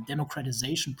parallel, the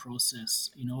democratization process,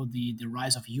 the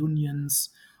rise of unions,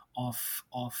 of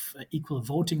equal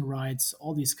voting rights,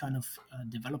 all these kind of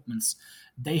developments,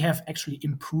 they have actually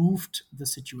improved the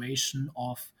situation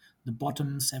of the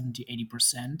bottom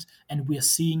 70-80%, and we are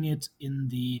seeing it in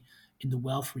the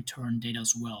wealth return data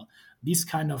as well. These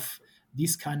kind of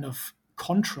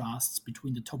contrasts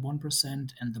between the top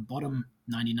 1% and the bottom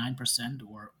 99%,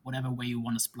 or whatever way you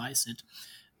want to splice it,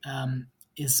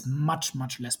 is much,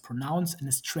 much less pronounced and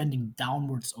is trending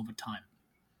downwards over time.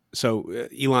 So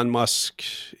Elon Musk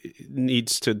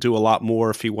needs to do a lot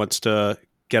more if he wants to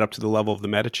get up to the level of the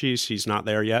Medicis. He's not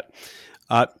there yet.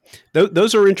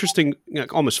 Those are interesting,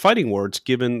 almost fighting words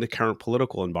given the current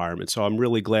political environment. So I'm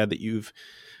really glad that you've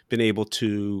been able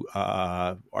to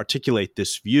articulate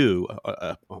this view.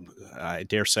 I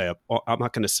dare say, I'm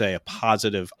not going to say a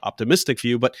positive, optimistic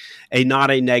view, but not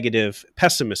a negative,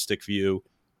 pessimistic view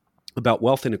about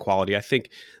wealth inequality. I think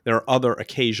there are other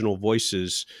occasional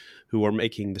voices who are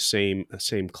making the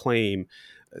same claim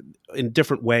in a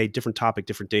different way, different topic,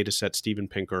 different data set. Steven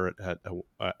Pinker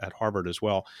at Harvard as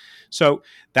well. So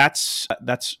that's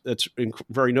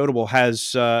very notable.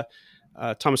 Has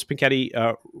Thomas Piketty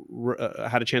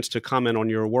had a chance to comment on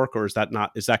your work, or is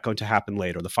that going to happen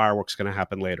later? The fireworks going to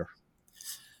happen later?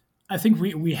 I think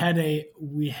we had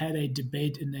a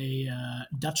debate in a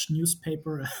Dutch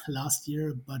newspaper last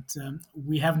year, but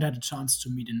we haven't had a chance to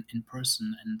meet in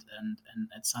person. And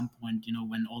at some point,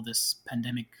 when all this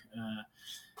pandemic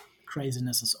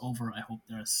craziness is over, I hope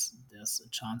there's a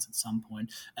chance at some point.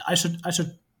 I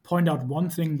should point out one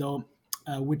thing though,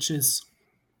 which is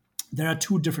there are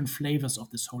two different flavors of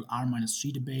this whole R minus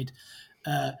G debate.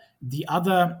 The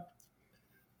other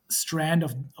strand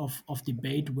of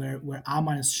debate where R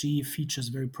minus G features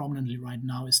very prominently right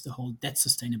now is the whole debt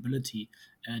sustainability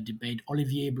debate.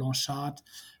 Olivier Blanchard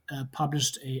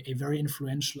published a very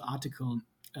influential article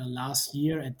last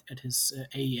year at his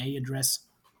AEA address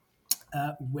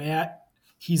where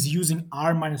he's using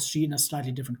R minus G in a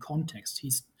slightly different context.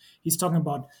 He's talking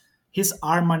about his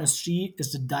R minus G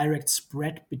is the direct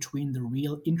spread between the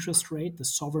real interest rate, the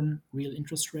sovereign real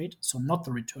interest rate, so not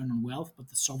the return on wealth, but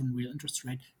the sovereign real interest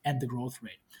rate and the growth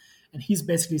rate. And he's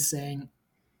basically saying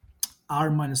R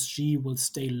minus G will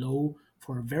stay low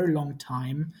for a very long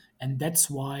time. And that's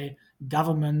why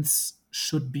governments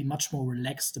should be much more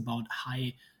relaxed about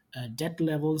high debt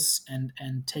levels and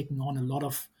taking on a lot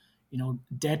of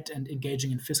debt and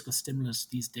engaging in fiscal stimulus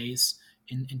these days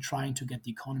in trying to get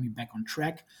the economy back on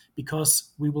track,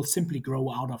 because we will simply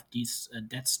grow out of these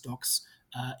debt stocks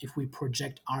if we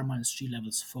project R minus G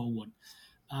levels forward.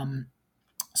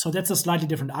 So that's a slightly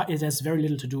different. It has very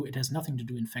little to do. It has nothing to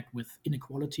do, in fact, with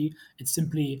inequality. It's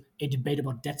simply a debate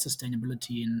about debt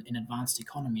sustainability in advanced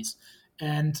economies.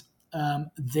 And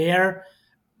there,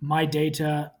 my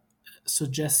data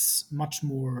suggests much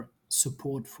more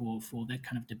support for that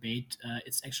kind of debate.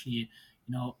 It's actually,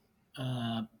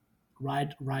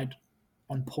 right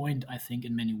on point, I think,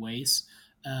 in many ways.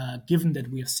 Given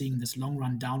that we are seeing this long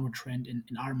run downward trend in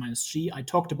R minus G, I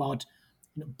talked about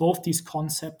both these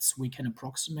concepts we can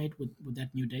approximate with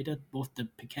that new data, both the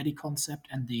Piketty concept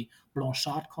and the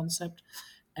Blanchard concept.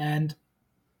 And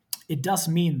it does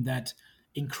mean that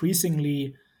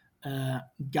increasingly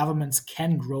governments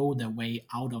can grow their way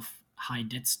out of high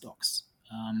debt stocks.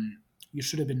 You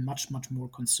should have been much, much more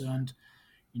concerned,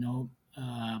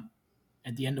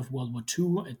 at the end of World War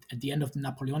II, at the end of the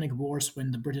Napoleonic Wars,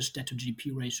 when the British debt to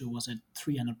GDP ratio was at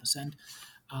 300%.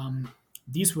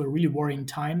 These were really worrying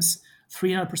times.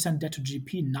 300% debt to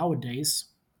GDP nowadays,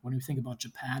 when we think about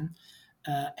Japan,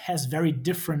 has very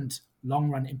different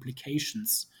long-run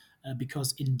implications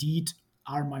because indeed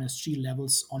R minus G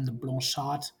levels in the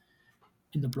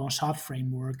Blanchard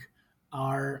framework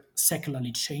are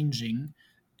secularly changing,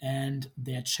 and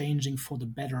they're changing for the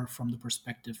better from the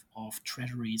perspective of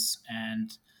treasuries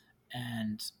and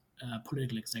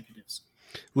political executives.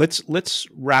 Let's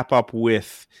wrap up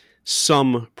with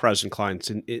some present clients,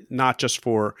 and not just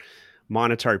for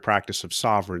monetary practice of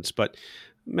sovereigns, but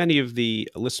many of the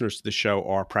listeners to the show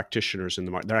are practitioners in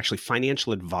the market. They're actually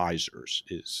financial advisors,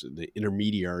 is the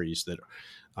intermediaries that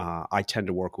I tend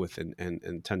to work with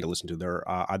and tend to listen to. They're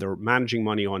either managing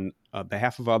money on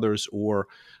behalf of others or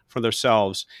for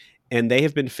themselves. And they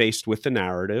have been faced with the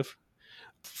narrative,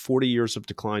 40 years of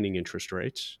declining interest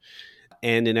rates,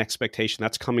 and an expectation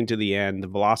that's coming to the end. The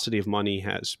velocity of money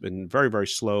has been very, very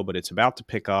slow, but it's about to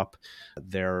pick up.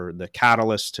 The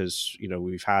catalyst has,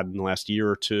 we've had in the last year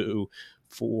or two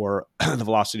for the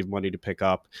velocity of money to pick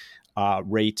up.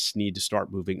 Rates need to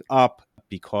start moving up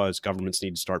because governments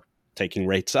need to start taking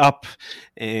rates up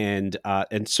and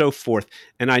so forth.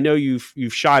 And I know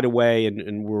you've shied away,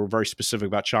 and we're very specific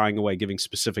about shying away, giving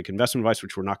specific investment advice,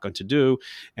 which we're not going to do.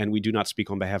 And we do not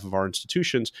speak on behalf of our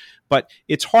institutions. But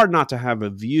it's hard not to have a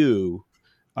view,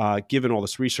 given all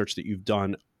this research that you've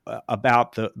done,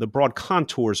 about the broad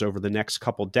contours over the next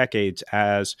couple decades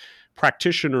as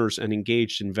practitioners and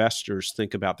engaged investors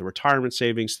think about the retirement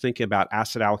savings, think about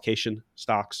asset allocation,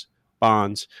 stocks,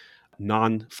 bonds,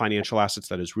 non-financial assets,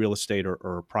 that is real estate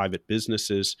or private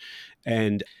businesses,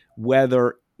 and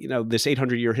whether this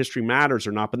 800-year history matters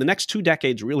or not. But the next 2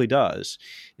 decades really does.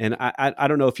 And I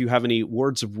don't know if you have any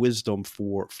words of wisdom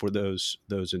for those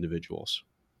individuals.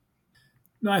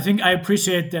 No, I think I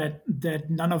appreciate that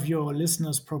none of your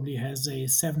listeners probably has a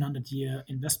 700-year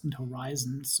investment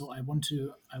horizon. So I want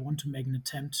to make an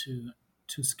attempt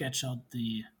to sketch out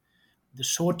the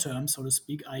short term, so to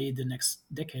speak, i.e., the next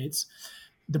decades.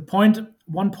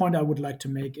 One point I would like to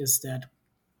make is that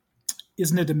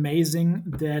isn't it amazing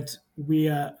that we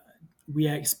are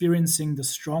experiencing the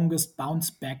strongest bounce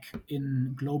back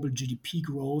in global GDP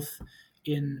growth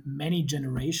in many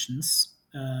generations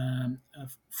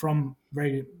from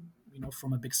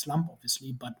from a big slump,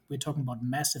 obviously, but we're talking about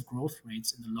massive growth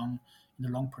rates in the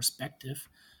long perspective.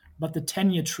 But the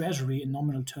 10-year Treasury in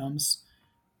nominal terms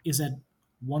is at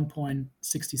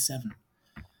 1.67.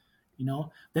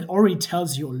 That already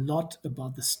tells you a lot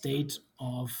about the state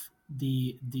of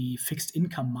the fixed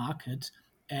income market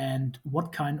and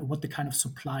what the kind of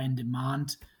supply and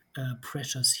demand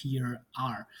pressures here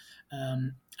are.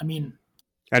 I mean,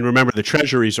 And remember, the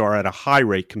treasuries are at a high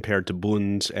rate compared to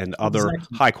bonds and other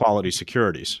exactly. high quality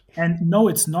securities. And no,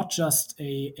 it's not just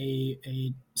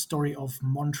a story of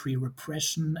monetary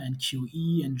repression and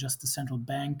QE and just the central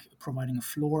bank providing a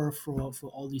floor for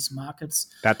all these markets.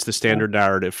 That's the standard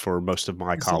narrative for most of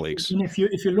my Exactly. colleagues. And if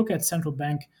you look at central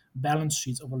bank balance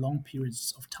sheets over long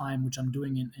periods of time, which I'm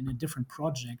doing in a different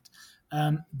project,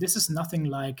 this is nothing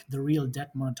like the real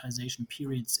debt monetization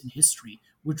periods in history,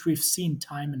 which we've seen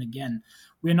time and again.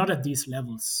 We're not at these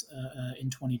levels in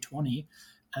 2020.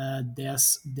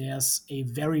 There's a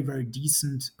very, very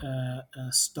decent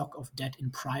stock of debt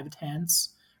in private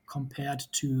hands compared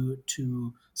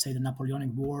to say the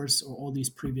Napoleonic Wars or all these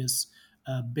previous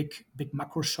big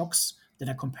macro shocks that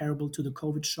are comparable to the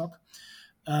COVID shock.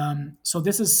 So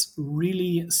this is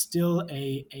really still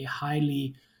a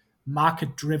highly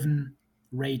market-driven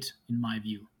rate in my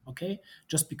view. Okay,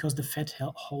 just because the Fed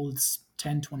holds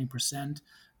 10-20%,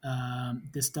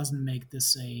 this doesn't make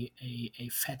this a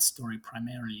Fed story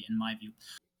primarily in my view.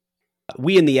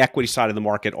 We in the equity side of the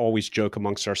market always joke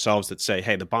amongst ourselves that say,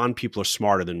 hey, the bond people are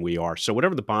smarter than we are. So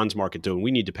whatever the bonds market doing,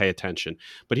 we need to pay attention.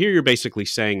 But here you're basically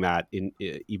saying that in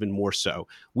even more so.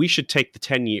 We should take the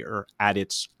 10-year at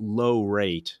its low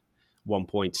rate,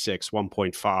 1.6,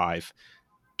 1.5,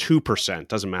 2%,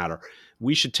 doesn't matter.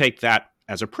 We should take that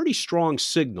as a pretty strong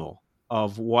signal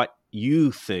of what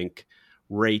you think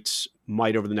rates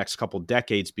might over the next couple of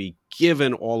decades be,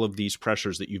 given all of these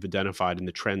pressures that you've identified in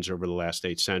the trends over the last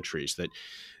 8 centuries. That,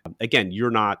 again,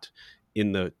 you're not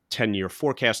in the 10-year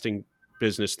forecasting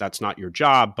business. That's not your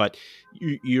job, but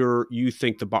you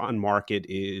think the bond market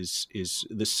is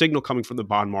the signal coming from the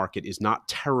bond market is not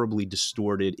terribly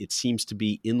distorted. It seems to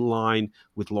be in line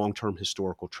with long-term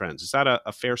historical trends. Is that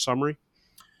a fair summary?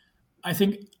 I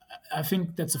think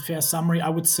that's a fair summary. I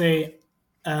would say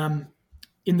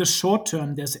in the short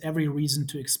term, there's every reason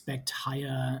to expect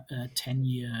higher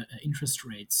 10-year interest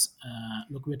rates.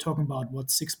 Look, we're talking about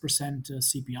 6%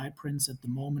 CPI prints at the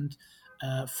moment.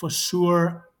 For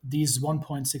sure, these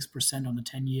 1.6% on the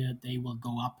 10-year, they will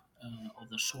go up over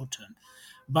the short term.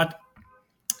 But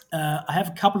I have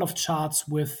a couple of charts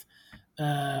with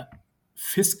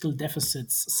fiscal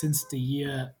deficits since the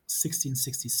year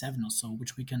 1667 or so,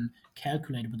 which we can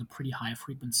calculate with a pretty high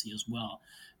frequency as well.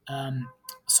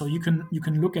 So you can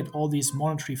look at all these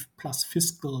monetary plus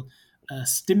fiscal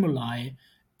stimuli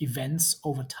events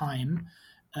over time,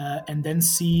 and then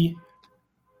see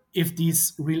if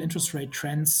these real interest rate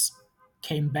trends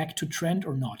came back to trend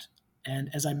or not. And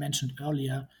as I mentioned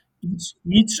earlier,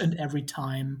 each and every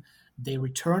time they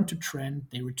return to trend,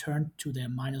 they return to their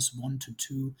 -1 to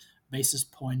 2 basis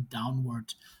point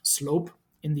downward slope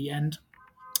in the end.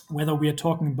 Whether we are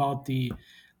talking about the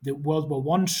World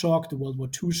War I shock, the World War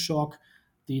II shock,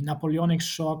 the Napoleonic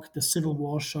shock, the Civil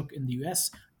War shock in the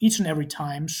US, each and every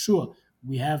time, sure,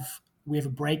 we have a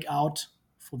breakout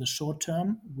for the short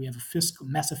term. We have a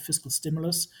massive fiscal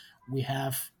stimulus. We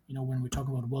have, when we talk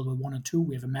about World War I and II,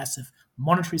 we have a massive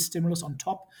monetary stimulus on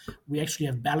top. We actually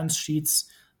have balance sheets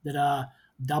that are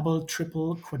double,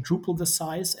 triple, quadruple the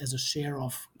size as a share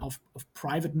of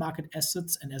private market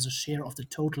assets and as a share of the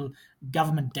total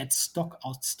government debt stock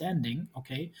outstanding.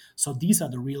 Okay, so these are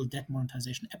the real debt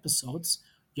monetization episodes.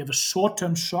 You have a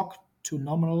short-term shock to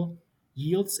nominal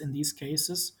yields in these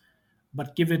cases,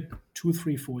 but give it 2,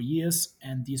 3, 4 years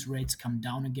and these rates come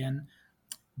down again,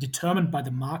 determined by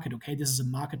the market. Okay, this is a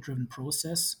market-driven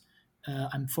process.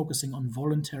 I'm focusing on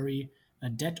voluntary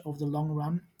debt over the long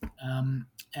run.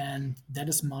 And that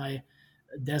is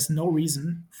there's no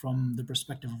reason from the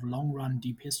perspective of long run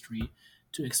deep history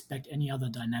to expect any other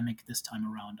dynamic this time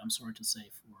around. I'm sorry to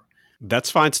say. That's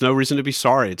fine. It's no reason to be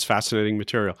sorry. It's fascinating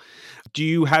material. Do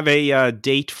you have a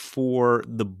date for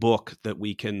the book that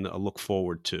we can look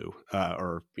forward to,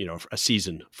 or a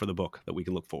season for the book that we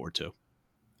can look forward to?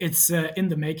 It's in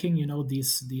the making.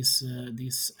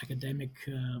 These academic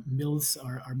mills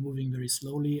are moving very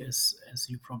slowly, as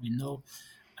you probably know.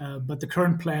 But the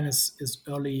current plan is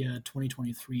early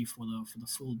 2023 for the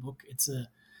full book. It's a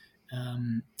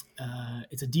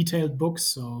detailed book,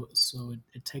 so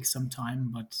it takes some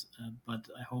time, but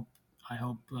I hope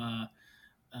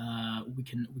we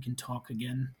can talk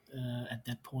again at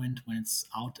that point when it's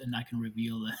out, and I can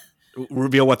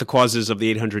reveal what the causes of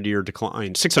the 600-year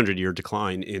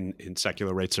decline in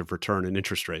secular rates of return and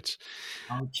interest rates.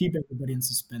 I'll keep everybody in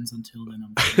suspense until then.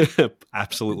 I'm sure.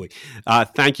 Absolutely.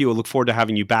 Thank you. I look forward to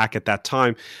having you back at that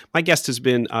time. My guest has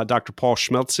been Dr. Paul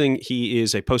Schmelzing. He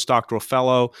is a postdoctoral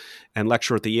fellow and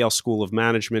lecturer at the Yale School of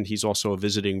Management. He's also a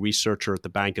visiting researcher at the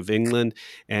Bank of England,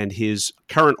 and his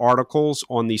current articles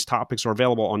on these topics are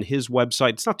available on his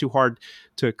website. It's not too hard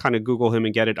to kind of Google him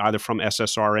and get it either from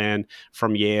SSRN,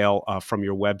 from Yale, from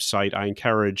your website. I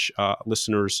encourage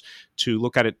listeners to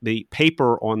look at it. The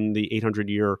paper on the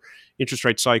 800-year interest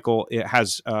rate cycle, it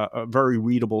has a very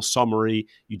readable summary.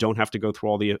 You don't have to go through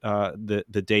all the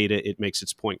data. It makes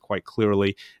its point quite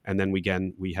clearly. And then we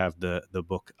have the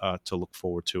book to look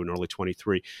forward to in early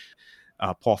 23.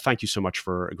 Paul, thank you so much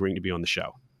for agreeing to be on the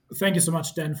show. Thank you so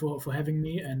much, Dan, for having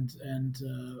me and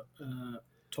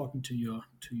talking to your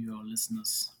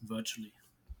listeners virtually.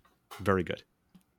 Very good.